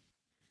a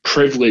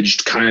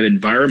privileged kind of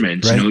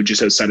environment, right,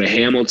 just outside of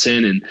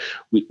Hamilton. And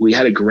we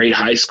had a great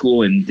high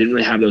school and didn't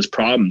really have those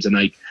problems. And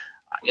like,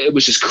 it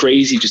was just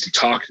crazy just to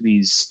talk to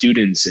these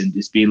students and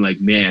just being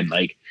like, man,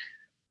 like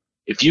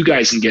if you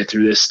guys can get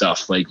through this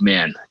stuff, like,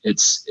 man,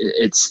 it's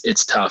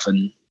tough.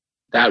 And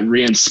that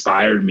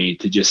re-inspired me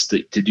to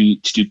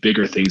do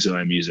bigger things with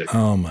my music.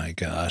 Oh my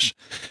gosh.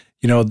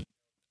 I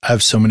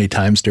have so many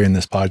times during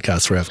this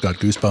podcast where I've got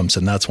goosebumps,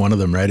 and that's one of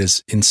them, right?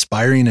 Is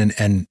inspiring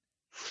and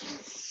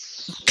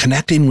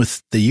connecting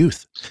with the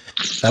youth.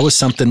 That was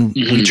something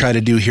we try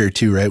to do here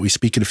too, right? We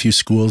speak at a few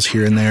schools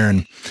here and there.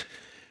 And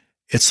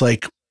it's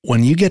like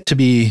when you get to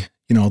be,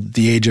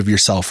 the age of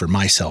yourself or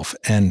myself,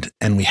 and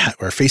we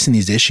are facing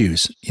these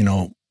issues,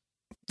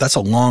 that's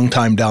a long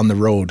time down the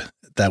road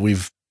that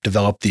we've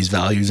developed these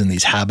values and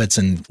these habits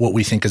and what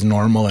we think is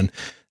normal. And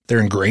they're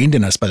ingrained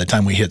in us by the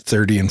time we hit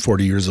 30 and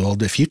 40 years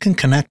old. If you can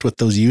connect with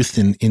those youth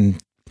in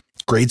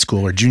grade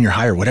school or junior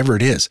high or whatever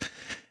it is,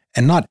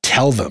 and not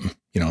tell them,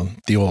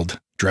 the old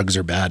drugs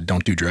are bad,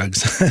 don't do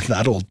drugs,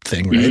 that old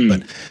thing, right?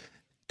 But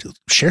to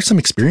share some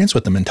experience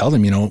with them and tell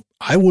them,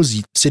 I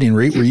was sitting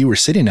right where you were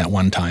sitting at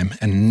one time,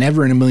 and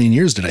never in a million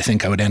years did I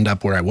think I would end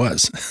up where I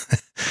was.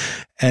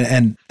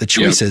 and the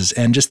choices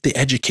and just the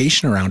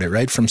education around it,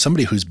 right? From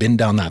somebody who's been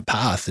down that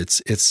path,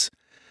 it's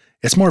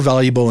more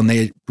valuable, and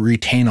they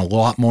retain a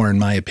lot more, in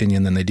my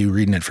opinion, than they do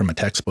reading it from a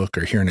textbook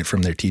or hearing it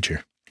from their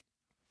teacher.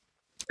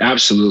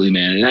 Absolutely,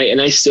 man.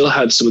 And I still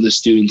have some of the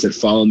students that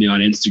follow me on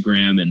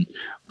Instagram and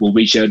will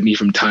reach out to me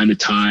from time to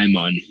time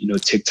on,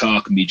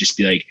 TikTok, and just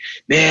be like,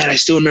 man, I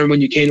still remember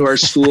when you came to our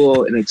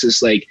school. And it's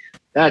just like,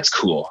 that's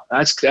cool.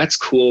 That's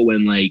cool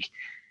when like,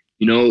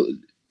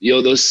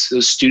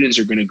 those students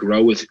are going to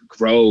grow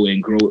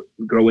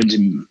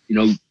into,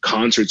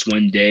 concerts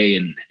one day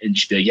and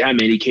just be like, yeah,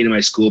 man, he came to my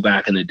school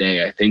back in the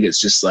day. I think it's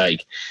just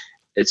like,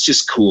 it's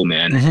just cool,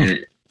 man.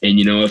 Mm-hmm. And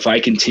if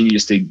I continue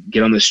just to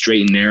get on the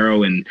straight and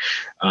narrow and,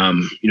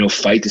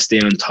 fight to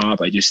stay on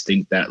top, I just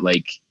think that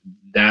like,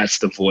 that's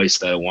the voice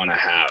that I want to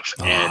have.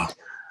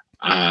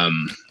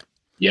 And,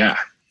 yeah.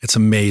 It's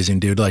amazing,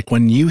 dude. Like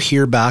when you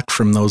hear back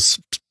from those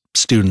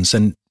students,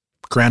 and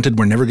granted,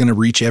 we're never going to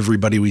reach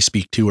everybody we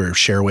speak to or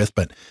share with,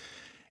 but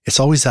it's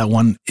always that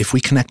one. If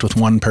we connect with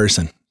one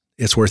person,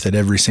 it's worth it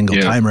every single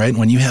time, right?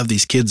 When you have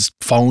these kids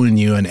following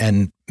you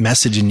and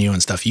messaging you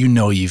and stuff,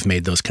 you've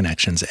made those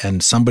connections,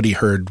 and somebody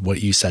heard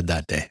what you said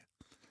that day.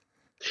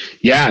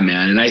 Yeah,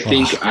 man. And I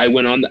think I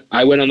went on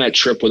that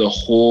trip with a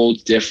whole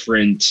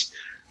different,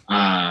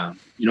 I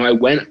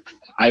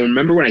I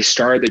remember when I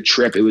started the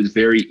trip, it was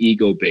very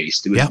ego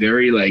based. It was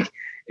very like,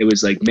 it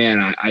was like, man,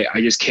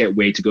 I just can't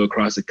wait to go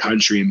across the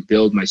country and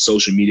build my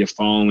social media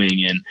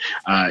following and,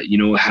 you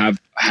know, have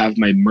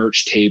my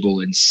merch table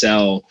and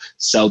sell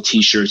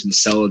t-shirts and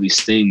sell all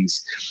these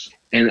things.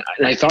 And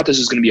I thought this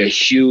was going to be a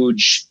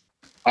huge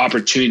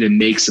opportunity to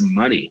make some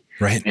money,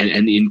 right,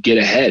 and get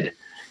ahead.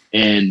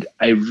 And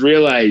I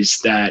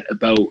realized that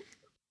about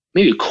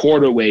maybe a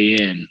quarter way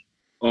in,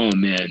 oh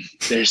man,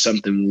 there's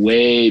something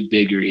way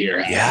bigger here.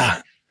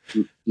 Yeah.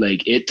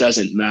 Like, it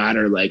doesn't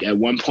matter. Like, at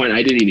one point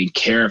I didn't even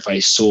care if I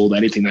sold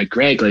anything. Like,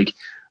 Greg, like,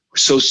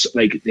 so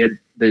like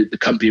the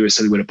company was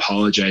suddenly would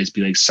apologize,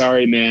 be like,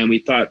 sorry, man, we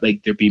thought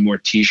like there'd be more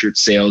t-shirt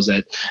sales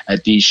at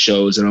these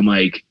shows. And I'm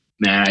like,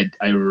 man,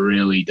 I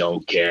really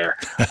don't care.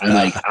 I'm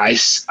like, I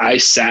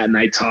sat and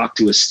I talked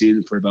to a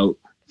student for about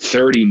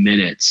 30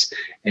 minutes,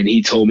 and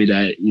he told me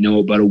that, you know,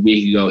 about a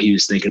week ago he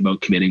was thinking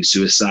about committing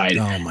suicide.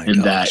 Oh my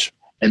gosh.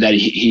 And that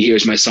he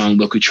hears my song,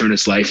 Look Who Turned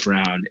His Life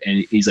Around.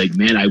 And he's like,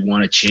 man, I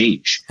want to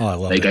change. Oh, I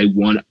love like, it. I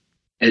want,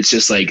 and it's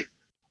just like,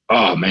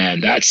 oh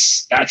man,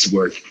 that's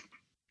worth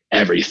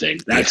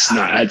everything. That's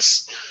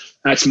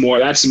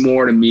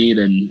more to me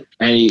than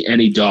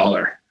any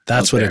dollar.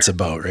 That's what it's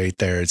about right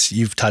there. It's,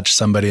 you've touched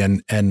somebody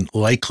and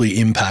likely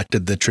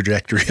impacted the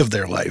trajectory of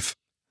their life.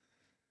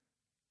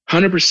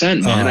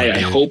 100%, man. I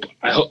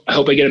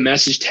hope I get a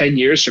message 10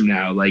 years from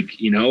now, like,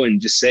 you know,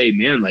 and just say,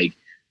 man, like,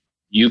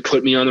 you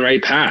put me on the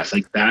right path.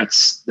 Like,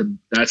 that's the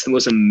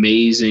most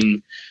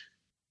amazing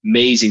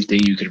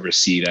thing you could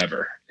receive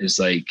ever, is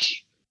like,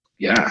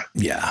 yeah.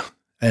 Yeah.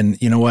 And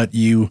you know what?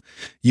 You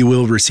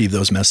will receive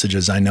those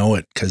messages. I know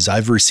it, because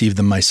I've received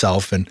them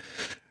myself. And,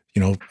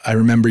 you know, I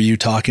remember you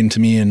talking to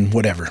me in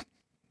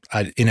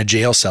in a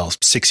jail cell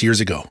 6 years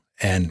ago,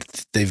 and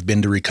they've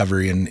been to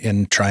recovery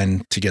and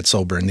trying to get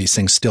sober, and these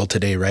things still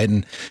today. Right.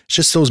 And it's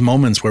just those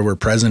moments where we're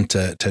present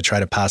to try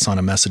to pass on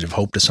a message of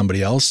hope to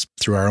somebody else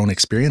through our own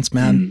experience,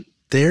 man.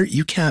 There,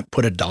 you can't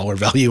put a dollar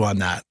value on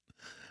that.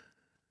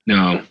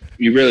 No,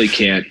 you really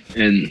can't.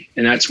 And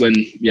that's when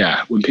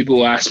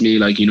people ask me,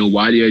 like, you know,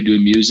 why do I do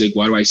music?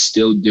 Why do I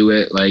still do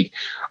it? Like,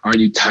 aren't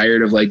you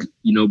tired of, like,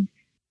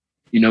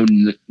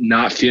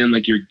 not feeling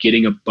like you're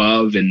getting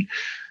above and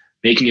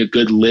making a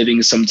good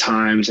living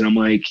sometimes? And I'm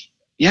like,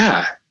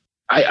 yeah,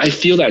 I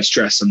feel that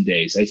stress some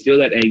days. I feel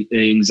that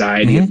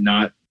anxiety of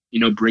not, you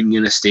know, bringing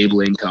in a stable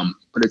income.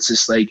 But it's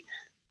just like,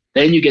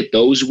 then you get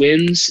those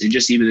wins, and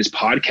just even this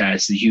podcast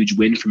is a huge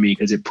win for me,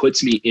 because it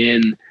puts me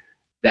in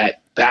that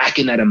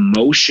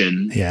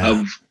emotion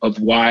of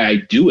why I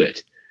do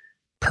it.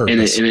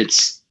 Purpose. And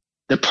it's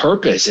the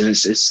purpose. And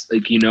it's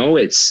like, you know,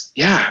 it's,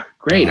 yeah,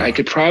 great. I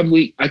could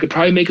probably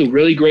make a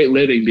really great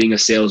living being a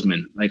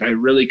salesman. Like, I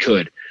really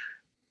could.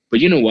 But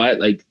you know what?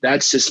 Like,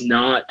 that's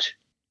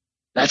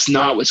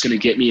not what's going to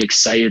get me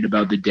excited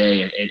about the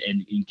day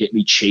and get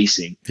me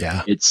chasing.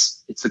 Yeah.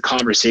 It's the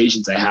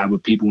conversations I have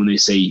with people when they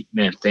say,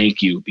 man,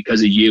 thank you.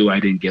 Because of you, I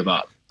didn't give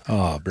up.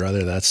 Oh,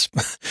 brother, that's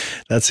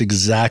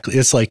exactly,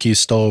 it's like you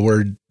stole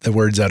the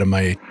words out of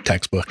my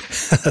textbook.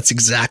 That's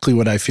exactly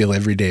what I feel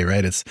every day,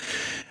 right?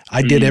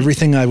 I did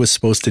everything I was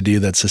supposed to do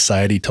that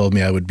society told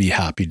me I would be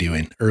happy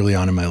doing early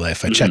on in my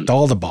life. I checked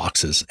all the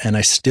boxes, and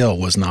I still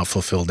was not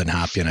fulfilled and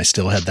happy, and I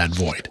still had that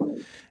void.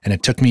 And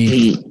it took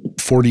me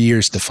 40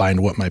 years to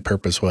find what my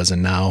purpose was,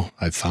 and now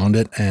I've found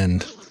it.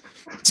 And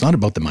it's not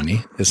about the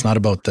money. It's not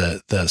about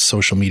the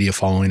social media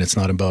following. It's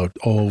not about,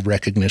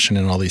 recognition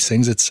and all these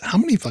things. It's how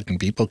many fucking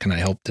people can I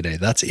help today?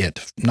 That's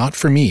it. Not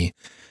for me.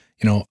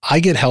 You know, I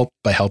get help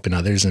by helping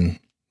others, and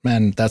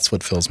man, that's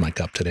what fills my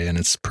cup today. And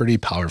it's pretty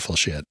powerful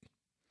shit.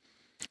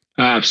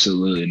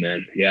 Absolutely,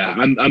 man. Yeah.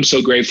 I'm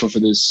so grateful for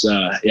this.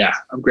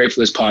 I'm grateful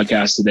for this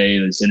podcast today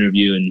and this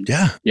interview. And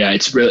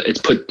it's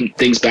put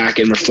things back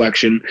in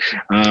reflection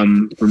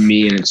for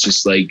me. And it's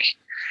just like,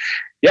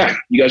 yeah,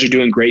 you guys are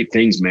doing great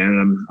things,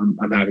 man.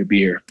 I'm happy to be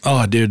here.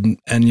 Oh, dude.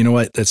 And you know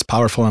what? It's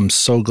powerful. I'm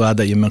so glad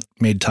that you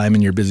made time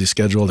in your busy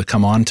schedule to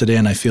come on today.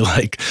 And I feel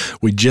like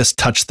we just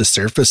touched the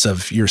surface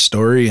of your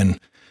story. And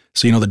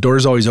so, you know, the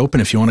door's always open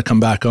if you want to come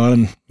back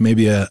on,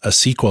 maybe a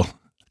sequel,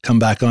 come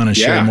back on and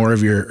share more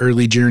of your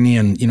early journey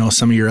and, you know,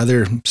 some of your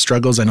other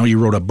struggles. I know you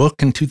wrote a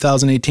book in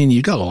 2018.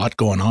 You got a lot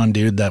going on,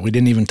 dude, that we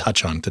didn't even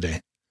touch on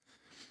today.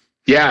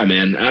 Yeah,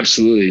 man.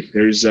 Absolutely.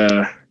 There's,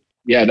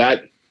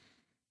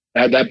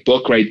 that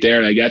book right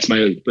there, like, that's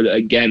but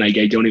again, I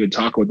don't even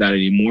talk about that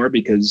anymore,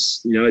 because,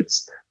 you know,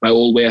 it's my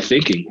old way of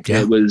thinking.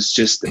 Yeah. It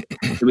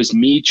was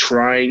me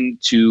trying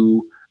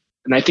to,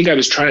 and I think I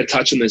was trying to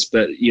touch on this,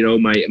 but, you know,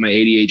 my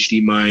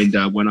ADHD mind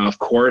went off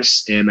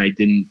course, and I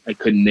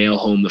couldn't nail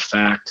home the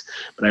fact.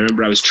 But I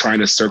remember I was trying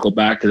to circle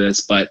back to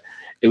this, but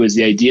it was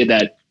the idea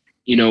that,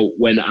 you know,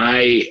 when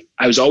I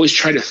was always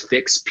trying to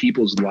fix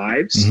people's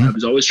lives. I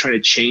was always trying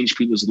to change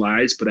people's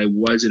lives, but I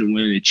wasn't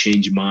willing to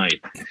change mine.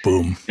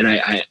 Boom.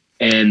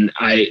 And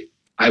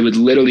I would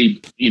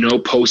literally, you know,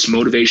 post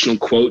motivational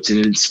quotes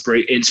and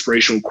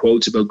inspirational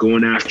quotes about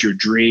going after your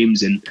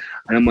dreams. And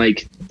I'm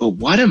like, but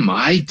what am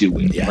I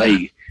doing? Yeah.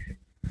 Like,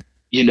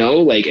 you know,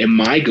 like,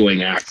 am I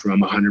going after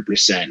them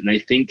 100%? And I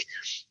think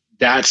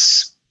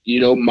that's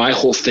my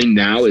whole thing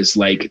now is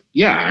like,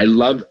 I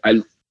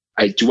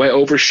do I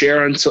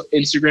overshare on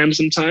Instagram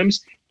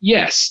sometimes?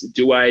 Yes.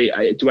 Do I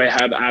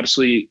have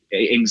absolutely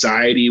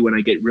anxiety when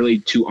I get really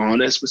too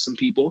honest with some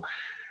people?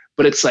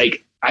 But it's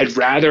like, I'd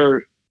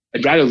rather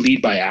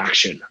lead by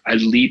action.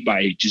 I'd lead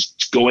by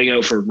just going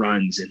out for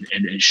runs and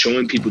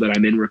showing people that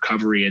I'm in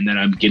recovery and that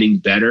I'm getting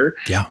better.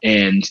 Yeah.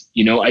 And,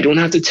 I don't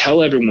have to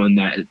tell everyone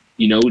that,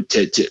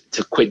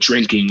 to quit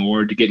drinking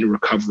or to get into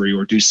recovery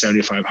or do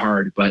 75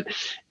 hard, but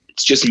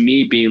it's just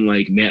me being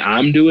like, man,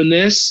 I'm doing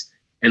this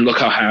and look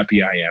how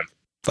happy I am.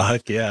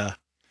 Fuck yeah.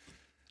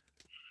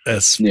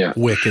 That's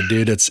wicked,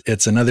 dude.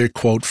 It's another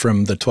quote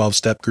from the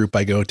 12-step group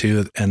I go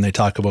to, and they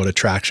talk about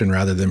attraction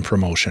rather than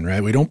promotion,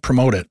 right? We don't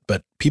promote it,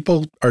 but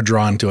people are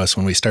drawn to us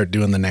when we start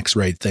doing the next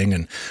right thing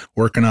and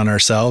working on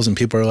ourselves, and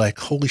people are like,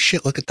 holy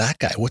shit, look at that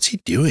guy. What's he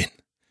doing?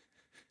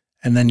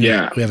 And then we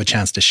have a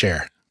chance to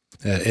share.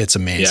 It's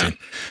amazing.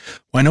 Yeah.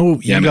 Well, I know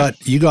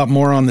you got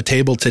more on the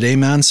table today,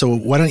 man. So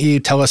why don't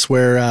you tell us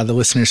where the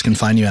listeners can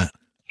find you at?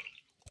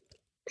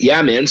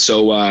 Yeah, man.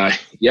 So,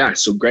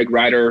 so Greg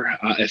Ryder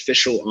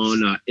official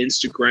on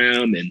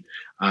Instagram and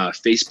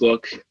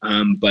Facebook.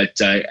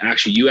 But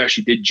actually, you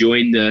actually did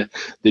join the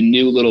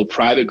new little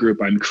private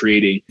group I'm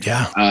creating.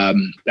 Yeah.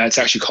 That's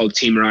actually called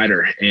Team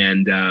Ryder.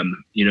 And,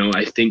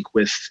 I think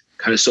with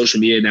kind of social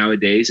media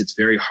nowadays, it's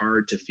very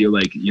hard to feel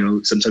like,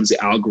 sometimes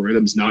the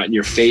algorithm's not in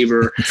your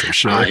favor. For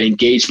sure.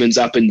 Engagement's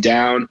up and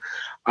down.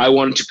 I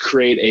wanted to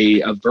create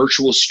a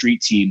virtual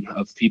street team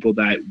of people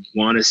that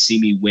want to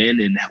see me win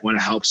and want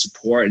to help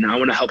support. And I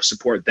want to help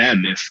support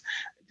them if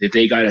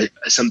they got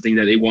something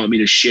that they want me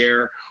to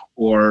share,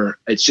 or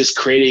it's just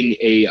creating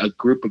a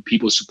group of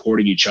people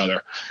supporting each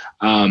other.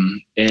 I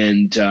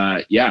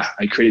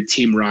created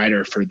Team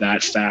Ryder for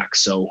that fact.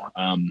 So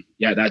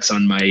that's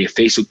on my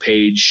Facebook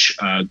page,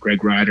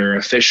 Greg Ryder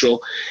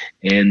Official.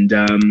 And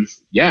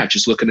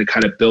just looking to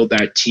kind of build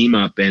that team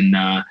up. And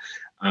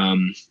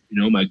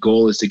my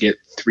goal is to get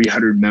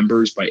 300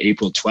 members by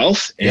April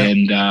 12th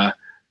and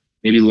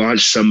maybe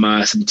launch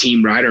some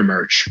Team Ryder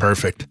merch.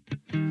 Perfect.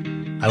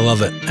 I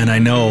love it. And I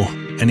know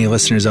any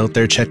listeners out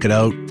there, check it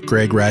out,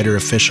 Greg Ryder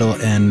Official.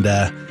 And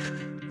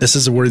this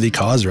is a worthy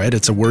cause, right?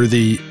 It's a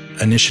worthy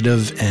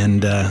initiative,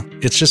 and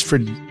it's just for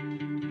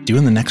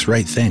doing the next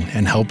right thing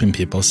and helping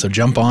people. So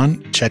jump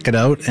on, check it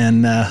out,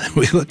 and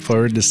we look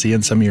forward to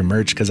seeing some of your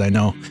merch, because I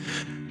know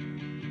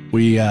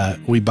we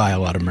buy a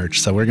lot of merch,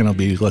 so we're going to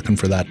be looking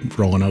for that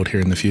rolling out here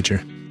in the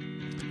future.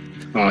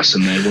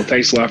 Awesome, man. Well,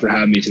 thanks a lot for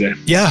having me today.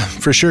 Yeah,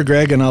 for sure,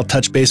 Greg. And I'll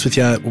touch base with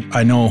you.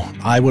 I know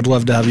I would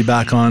love to have you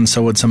back on.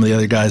 So would some of the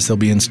other guys. They'll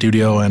be in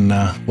studio, and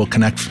we'll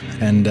connect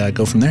and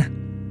go from there.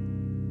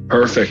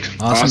 Perfect.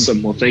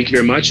 Awesome. Well, thank you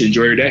very much.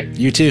 Enjoy your day.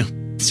 You too.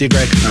 See you,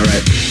 Greg. All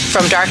right.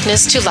 From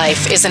Darkness to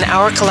Life is an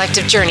Our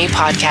Collective Journey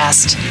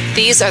podcast.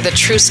 These are the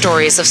true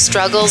stories of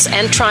struggles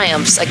and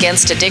triumphs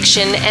against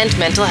addiction and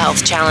mental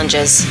health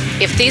challenges.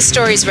 If these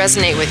stories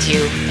resonate with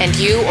you, and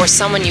you or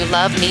someone you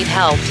love need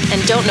help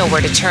and don't know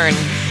where to turn,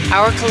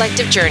 Our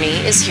Collective Journey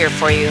is here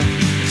for you.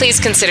 Please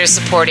consider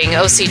supporting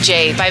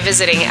OCJ by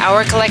visiting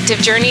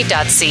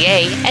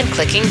ourcollectivejourney.ca and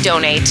clicking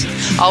donate.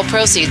 All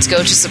proceeds go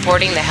to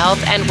supporting the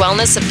health and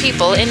wellness of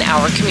people in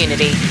our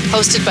community.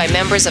 Hosted by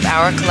members of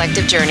Our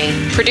Collective Journey.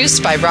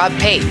 Produced by Rob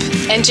Pape.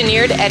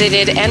 Engineered,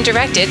 edited, and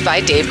directed by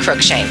Dave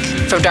Cruikshank.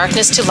 From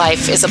Darkness to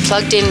Life is a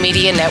Plugged In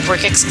Media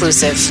Network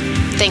exclusive.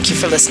 Thank you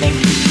for listening.